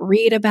or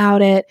read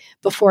about it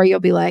before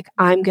you'll be like,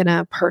 I'm going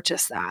to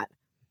purchase that.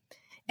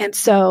 And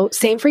so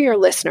same for your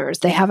listeners.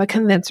 They have a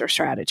convincer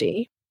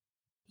strategy.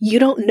 You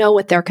don't know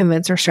what their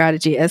convincer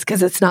strategy is,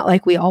 because it's not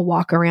like we all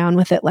walk around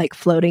with it like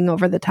floating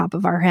over the top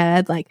of our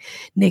head. Like,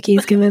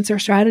 Nikki's convincer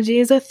strategy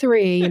is a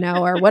 3,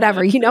 or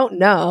whatever. You don't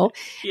know.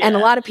 Yeah. And a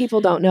lot of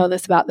people don't know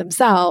this about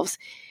themselves.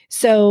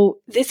 So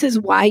this is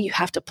why you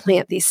have to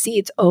plant these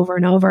seeds over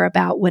and over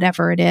about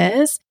whatever it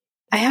is.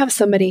 I have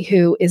somebody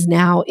who is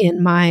now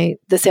in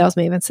the Sales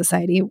Maven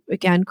Society,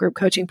 again, group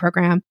coaching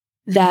program,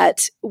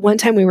 that one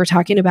time we were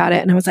talking about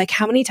it and I was like,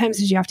 how many times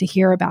did you have to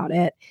hear about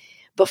it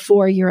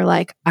before you're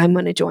like, I'm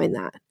going to join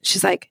that?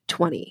 She's like,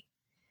 20.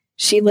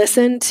 She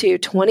listened to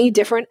 20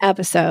 different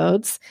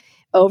episodes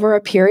over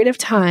a period of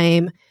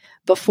time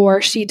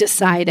before she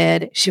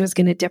decided she was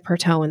going to dip her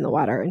toe in the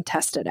water and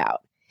test it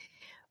out.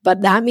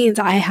 But that means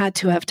I had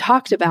to have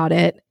talked about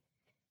it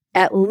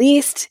at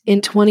least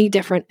in 20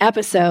 different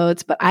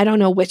episodes, but I don't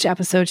know which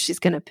episode she's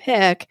going to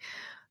pick.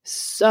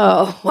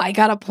 So I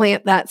got to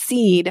plant that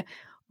seed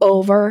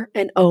over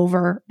and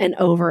over and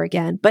over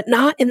again, but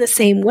not in the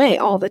same way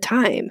all the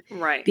time.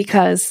 Right.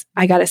 Because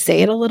I got to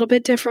say it a little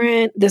bit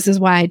different. This is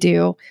why I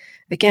do,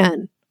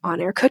 again,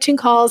 on-air coaching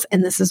calls.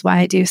 And this is why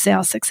I do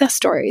sales success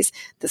stories.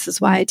 This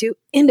is why I do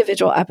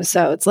individual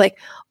episodes. Like,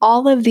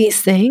 all of these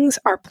things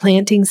are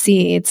planting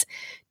seeds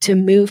to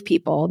move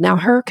people. Now,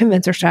 her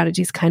convincer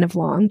strategy is kind of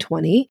long,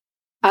 20.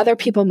 Other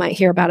people might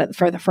hear about it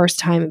for the first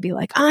time and be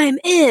like, I'm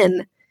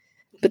in.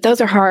 But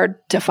those are hard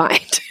to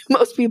find.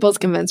 Most people's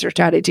convincer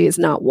strategy is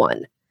not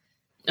one.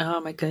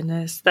 Oh my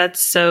goodness. That's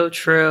so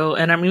true.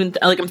 And I'm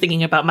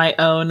thinking about my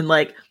own and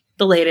like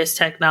the latest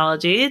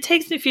technology. It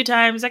takes me a few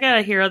times. I got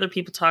to hear other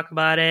people talk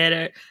about it.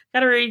 I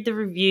got to read the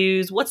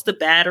reviews. What's the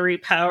battery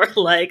power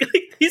like?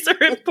 These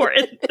are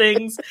important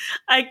things.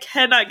 I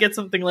cannot get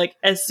something like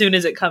as soon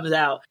as it comes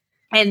out.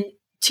 And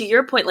to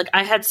your point, like,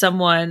 I had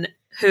someone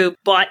who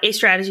bought a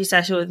strategy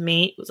session with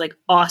me. It was like,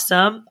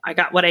 awesome. I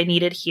got what I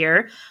needed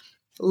here.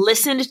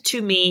 Listened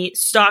to me,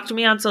 stalked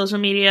me on social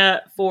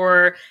media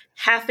for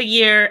half a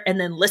year, and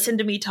then listened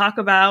to me talk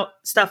about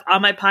stuff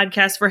on my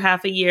podcast for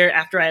half a year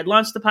after I had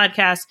launched the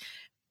podcast,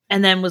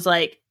 and then was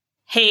like,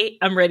 hey,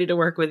 I'm ready to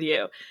work with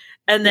you.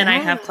 And then I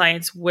have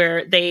clients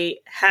where they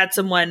had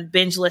someone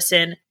binge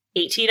listen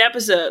 18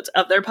 episodes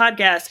of their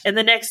podcast, and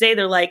the next day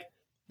they're like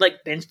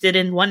binged it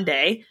in one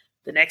day,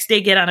 the next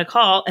day get on a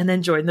call, and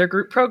then join their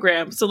group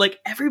program. So like,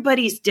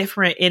 everybody's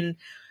different in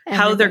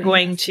how they're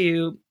going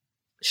to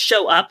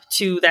show up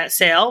to that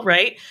sale,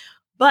 right?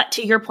 But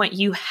to your point,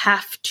 you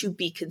have to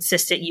be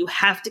consistent. You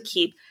have to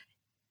keep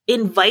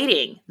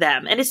inviting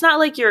them. And it's not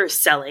like you're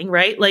selling,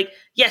 right? Like,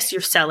 yes,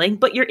 you're selling,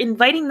 but you're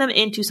inviting them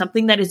into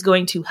something that is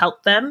going to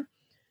help them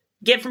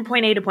get from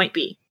point A to point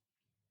B,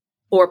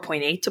 or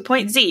point A to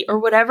point Z, or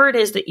whatever it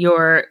is that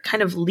you're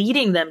kind of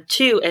leading them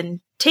to and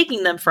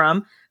taking them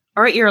from.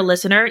 All right, you're a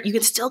listener. You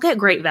can still get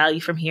great value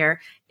from here.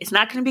 It's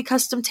not going to be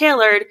custom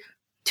tailored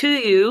to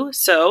you.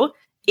 So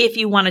if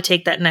you want to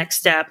take that next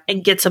step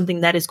and get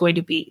something that is going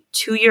to be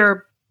to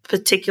your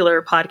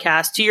particular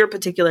podcast, to your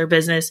particular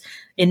business,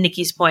 in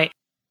Nikki's point,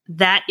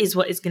 that is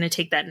what is going to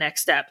take that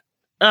next step.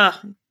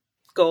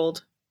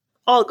 Gold.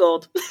 All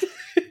gold.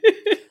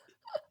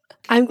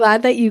 I'm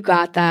glad that you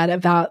got that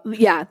about,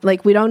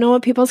 like we don't know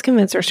what people's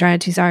convincer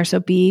strategies are. So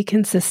be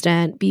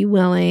consistent, be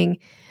willing.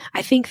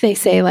 I think they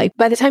say like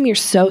by the time you're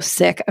so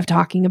sick of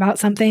talking about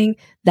something,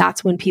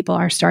 that's when people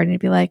are starting to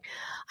be like,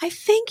 I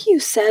think you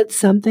said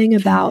something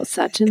about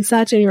such and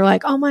such. And you're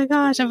like, oh my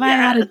gosh, if I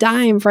had a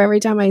dime for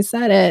every time I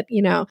said it,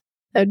 that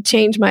would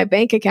change my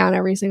bank account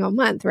every single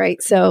month,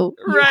 right? So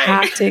you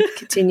have to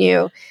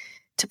continue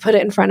to put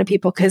it in front of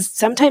people, because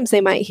sometimes they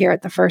might hear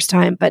it the first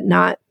time, but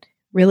not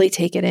really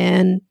take it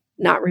in,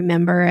 not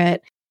remember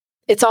it.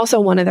 It's also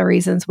one of the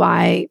reasons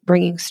why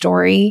bringing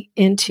story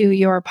into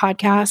your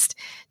podcast,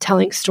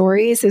 telling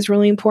stories, is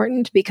really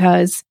important,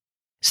 because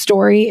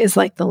story is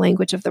like the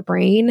language of the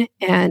brain,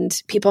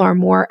 and people are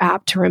more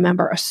apt to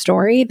remember a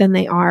story than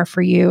they are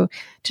for you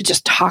to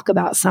just talk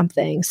about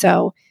something.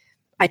 So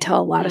I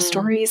tell a lot of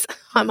stories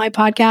on my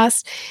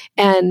podcast,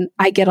 and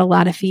I get a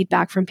lot of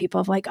feedback from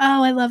people of like,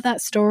 oh, I love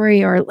that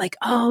story, or like,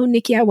 oh,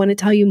 Nikki, I want to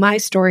tell you my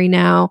story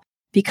now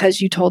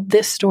because you told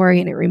this story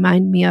and it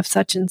reminded me of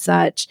such and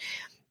such.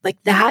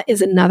 Like that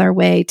is another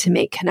way to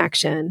make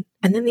connection.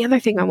 And then the other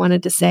thing I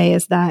wanted to say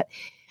is that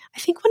I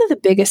think one of the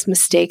biggest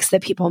mistakes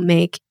that people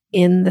make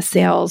in the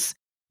sales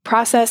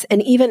process,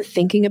 and even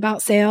thinking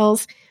about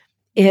sales,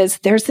 is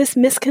there's this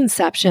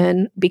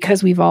misconception,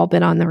 because we've all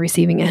been on the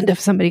receiving end of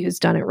somebody who's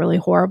done it really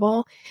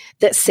horrible,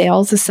 that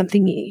sales is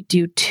something you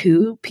do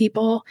to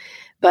people.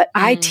 But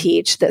I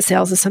teach that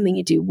sales is something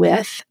you do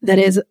with,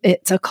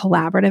 it's a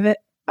collaborative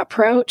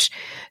approach.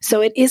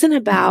 So it isn't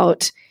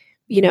about,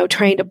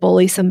 trying to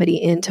bully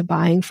somebody into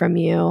buying from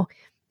you.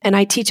 And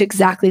I teach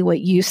exactly what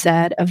you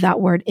said of that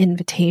word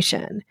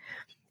invitation.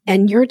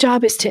 And your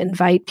job is to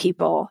invite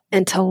people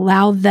and to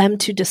allow them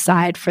to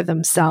decide for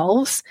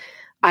themselves,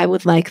 I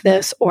would like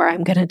this, or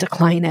I'm going to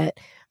decline it.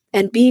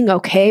 And being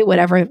okay,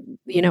 whatever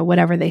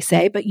they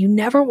say, but you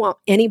never want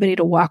anybody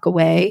to walk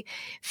away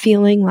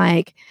feeling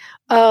like,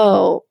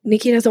 oh,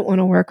 Nikki doesn't want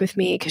to work with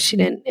me because she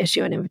didn't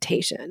issue an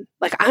invitation.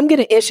 Like, I'm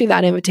going to issue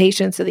that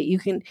invitation so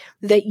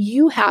that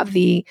you have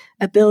the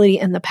ability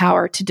and the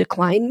power to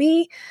decline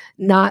me,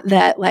 not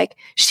that like,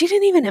 she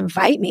didn't even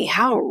invite me.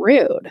 How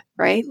rude,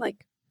 right?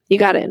 Like, you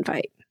got to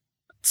invite.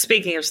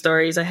 Speaking of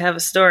stories, I have a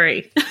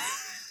story.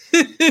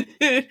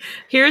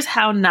 Here's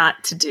how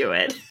not to do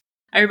it.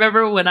 I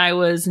remember when I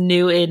was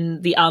new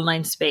in the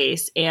online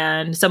space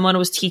and someone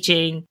was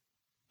teaching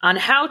on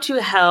how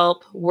to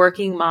help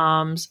working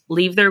moms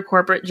leave their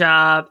corporate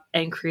job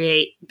and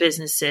create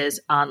businesses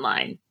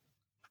online.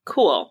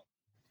 Cool.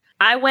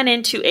 I went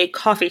into a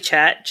coffee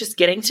chat, just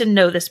getting to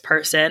know this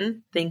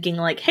person, thinking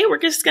like, hey, we're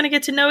just going to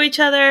get to know each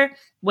other.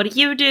 What do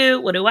you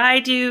do? What do I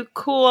do?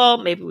 Cool.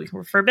 Maybe we can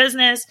refer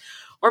business,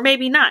 or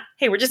maybe not.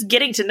 Hey, we're just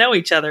getting to know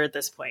each other at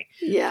this point.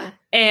 Yeah.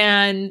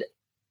 And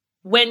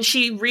when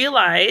she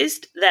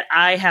realized that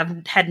I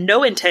had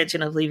no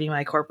intention of leaving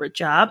my corporate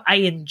job, I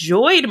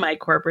enjoyed my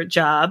corporate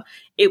job.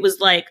 It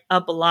was like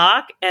a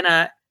block and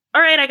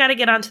all right, I got to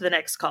get on to the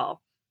next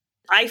call.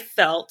 I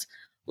felt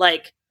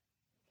like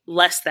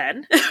less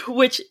than,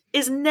 which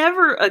is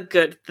never a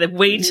good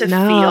way to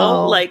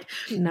feel, like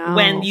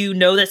when you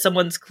know that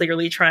someone's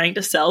clearly trying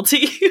to sell to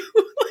you.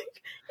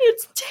 Like,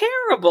 it's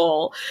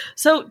terrible.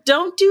 So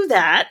don't do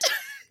that.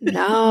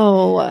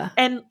 No.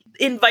 And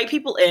invite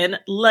people in,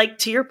 like,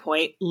 to your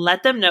point,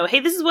 let them know,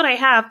 hey, this is what I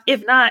have.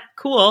 If not,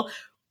 cool.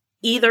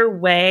 Either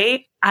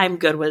way, I'm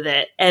good with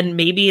it. And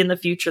maybe in the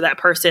future, that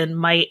person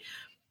might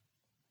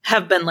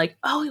have been like,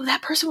 oh,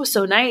 that person was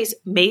so nice.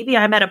 Maybe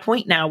I'm at a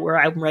point now where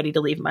I'm ready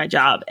to leave my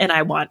job and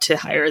I want to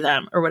hire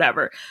them or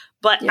whatever.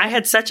 But I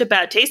had such a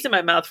bad taste in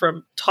my mouth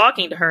from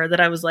talking to her that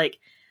I was like,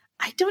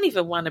 I don't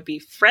even want to be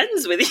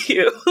friends with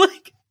you.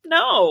 Like,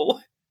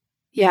 no.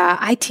 Yeah,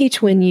 I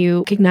teach when you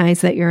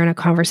recognize that you're in a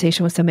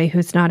conversation with somebody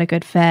who's not a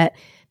good fit,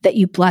 that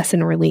you bless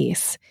and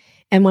release.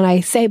 And when I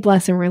say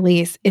bless and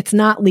release, it's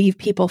not leave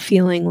people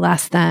feeling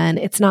less than.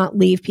 It's not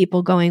leave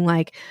people going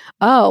like,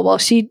 oh, well,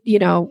 she,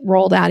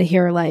 rolled out of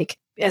here like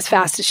as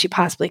fast as she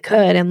possibly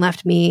could and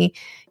left me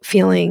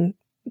feeling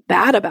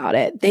bad about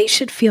it. They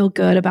should feel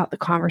good about the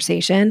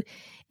conversation.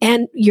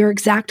 And your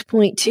exact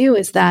point too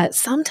is that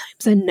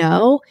sometimes a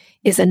no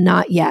is a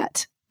not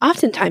yet.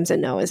 Oftentimes a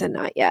no is a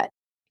not yet.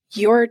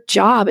 Your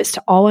job is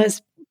to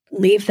always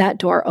leave that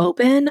door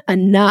open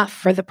enough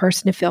for the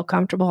person to feel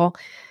comfortable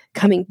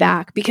coming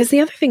back. Because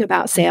the other thing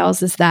about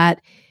sales is that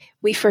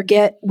we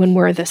forget when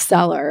we're the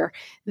seller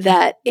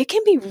that it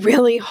can be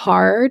really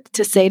hard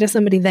to say to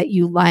somebody that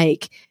you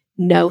like,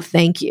 no,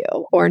 thank you,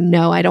 or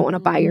no, I don't want to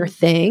buy your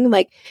thing.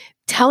 Like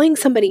telling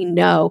somebody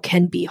no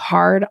can be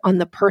hard on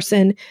the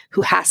person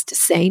who has to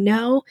say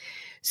no.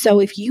 So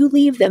if you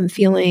leave them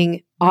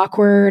feeling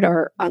awkward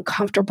or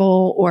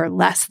uncomfortable or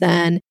less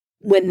than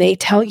when they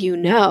tell you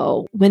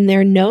no, when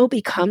their no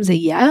becomes a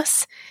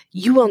yes,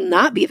 you will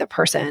not be the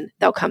person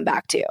they'll come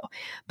back to.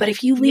 But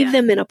if you leave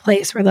them in a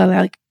place where they're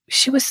like,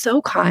 she was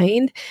so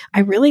kind, I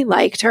really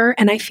liked her,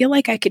 and I feel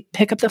like I could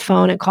pick up the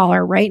phone and call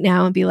her right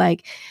now and be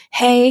like,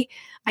 hey,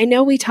 I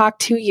know we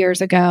talked 2 years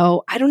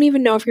ago. I don't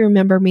even know if you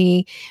remember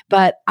me,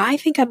 but I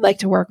think I'd like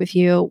to work with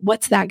you.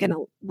 What's that going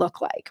to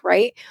look like,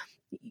 right?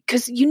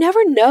 Because you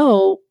never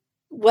know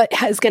what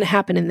is going to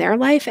happen in their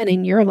life and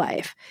in your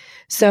life.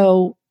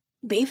 So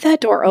leave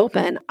that door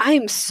open. I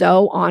am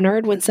so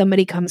honored when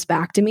somebody comes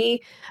back to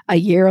me a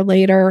year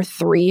later,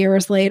 3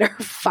 years later,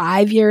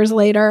 5 years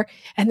later,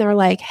 and they're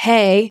like,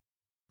 hey,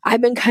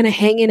 I've been kind of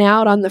hanging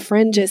out on the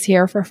fringes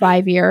here for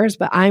 5 years,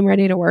 but I'm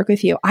ready to work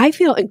with you. I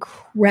feel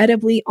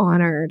incredibly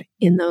honored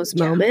in those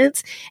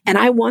moments. And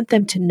I want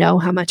them to know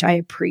how much I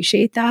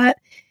appreciate that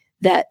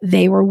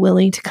they were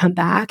willing to come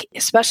back,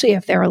 especially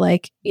if they were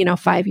like,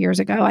 5 years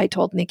ago, I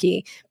told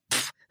Nikki,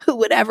 who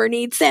would ever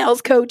need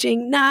sales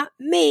coaching? Not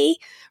me,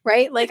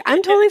 right? Like,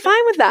 I'm totally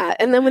fine with that.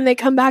 And then when they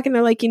come back and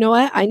they're like, you know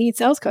what? I need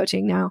sales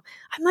coaching now.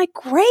 I'm like,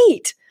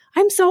 great.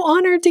 I'm so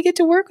honored to get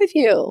to work with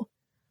you.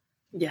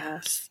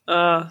 Yes.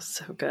 Oh,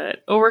 so good.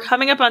 Well, we're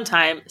coming up on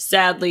time.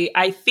 Sadly,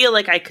 I feel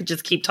like I could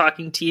just keep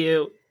talking to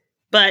you,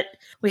 but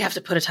we have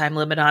to put a time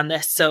limit on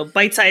this. So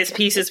bite-sized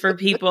pieces for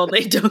people.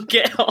 They don't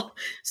get all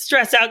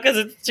stressed out because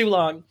it's too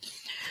long.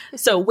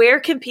 So where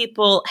can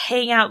people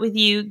hang out with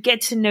you,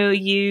 get to know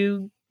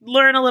you,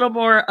 learn a little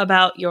more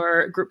about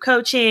your group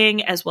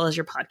coaching as well as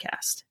your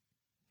podcast?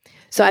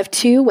 So I have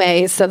 2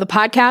 ways. So the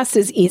podcast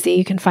is easy.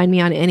 You can find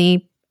me on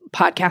any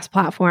podcast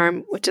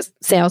platform, which is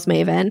Sales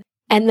Maven.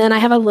 And then I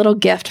have a little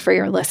gift for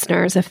your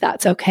listeners, if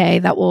that's okay,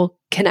 that will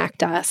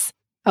connect us.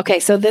 Okay,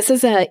 so this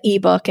is an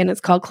ebook and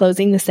it's called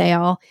Closing the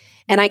Sale.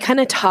 And I kind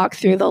of talk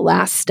through the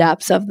last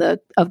steps of the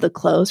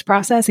close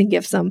process and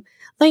give some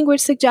language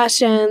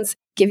suggestions,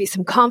 give you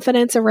some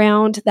confidence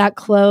around that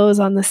close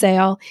on the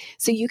sale.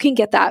 So you can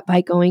get that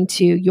by going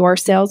to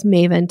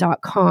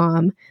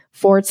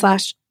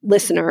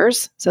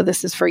yoursalesmaven.com/listeners. So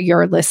this is for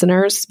your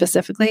listeners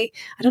specifically.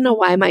 I don't know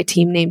why my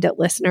team named it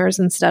listeners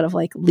instead of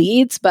like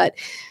leads, but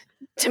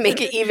to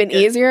make it even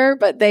easier,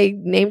 but they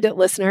named it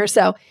listeners.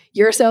 So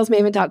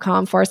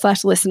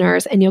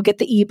yoursalesmaven.com/listeners, and you'll get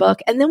the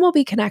ebook, and then we'll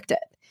be connected.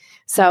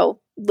 So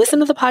listen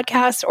to the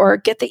podcast or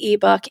get the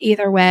ebook,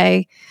 either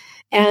way.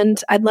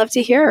 And I'd love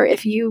to hear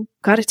if you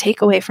got a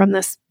takeaway from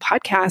this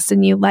podcast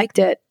and you liked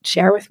it.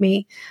 Share with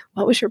me,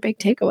 what was your big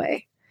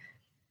takeaway?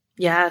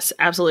 Yes,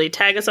 absolutely.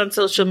 Tag us on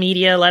social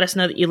media. Let us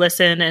know that you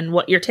listen and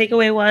what your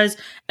takeaway was.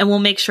 And we'll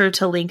make sure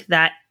to link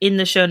that in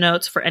the show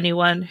notes for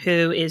anyone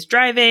who is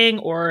driving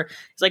or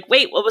is like,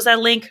 wait, what was that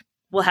link?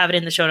 We'll have it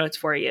in the show notes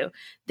for you.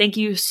 Thank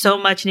you so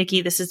much,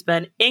 Nikki. This has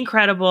been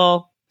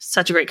incredible.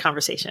 Such a great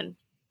conversation.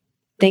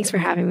 Thanks for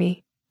having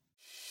me.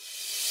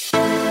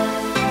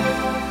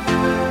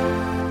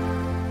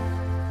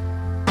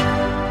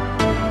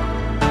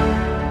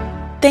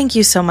 Thank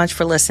you so much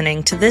for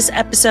listening to this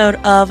episode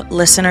of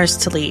Listeners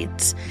to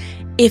Leads.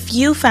 If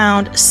you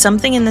found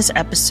something in this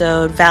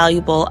episode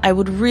valuable, I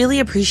would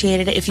really appreciate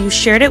it if you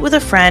shared it with a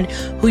friend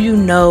who you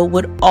know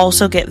would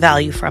also get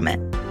value from it.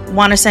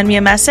 Want to send me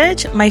a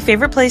message? My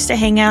favorite place to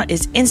hang out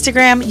is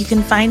Instagram. You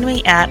can find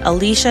me at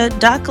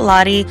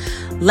Alicia.Galati.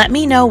 Let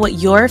me know what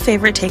your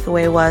favorite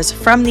takeaway was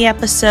from the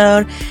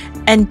episode.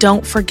 And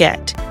don't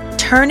forget,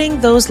 turning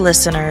those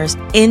listeners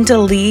into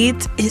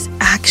leads is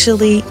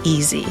actually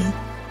easy.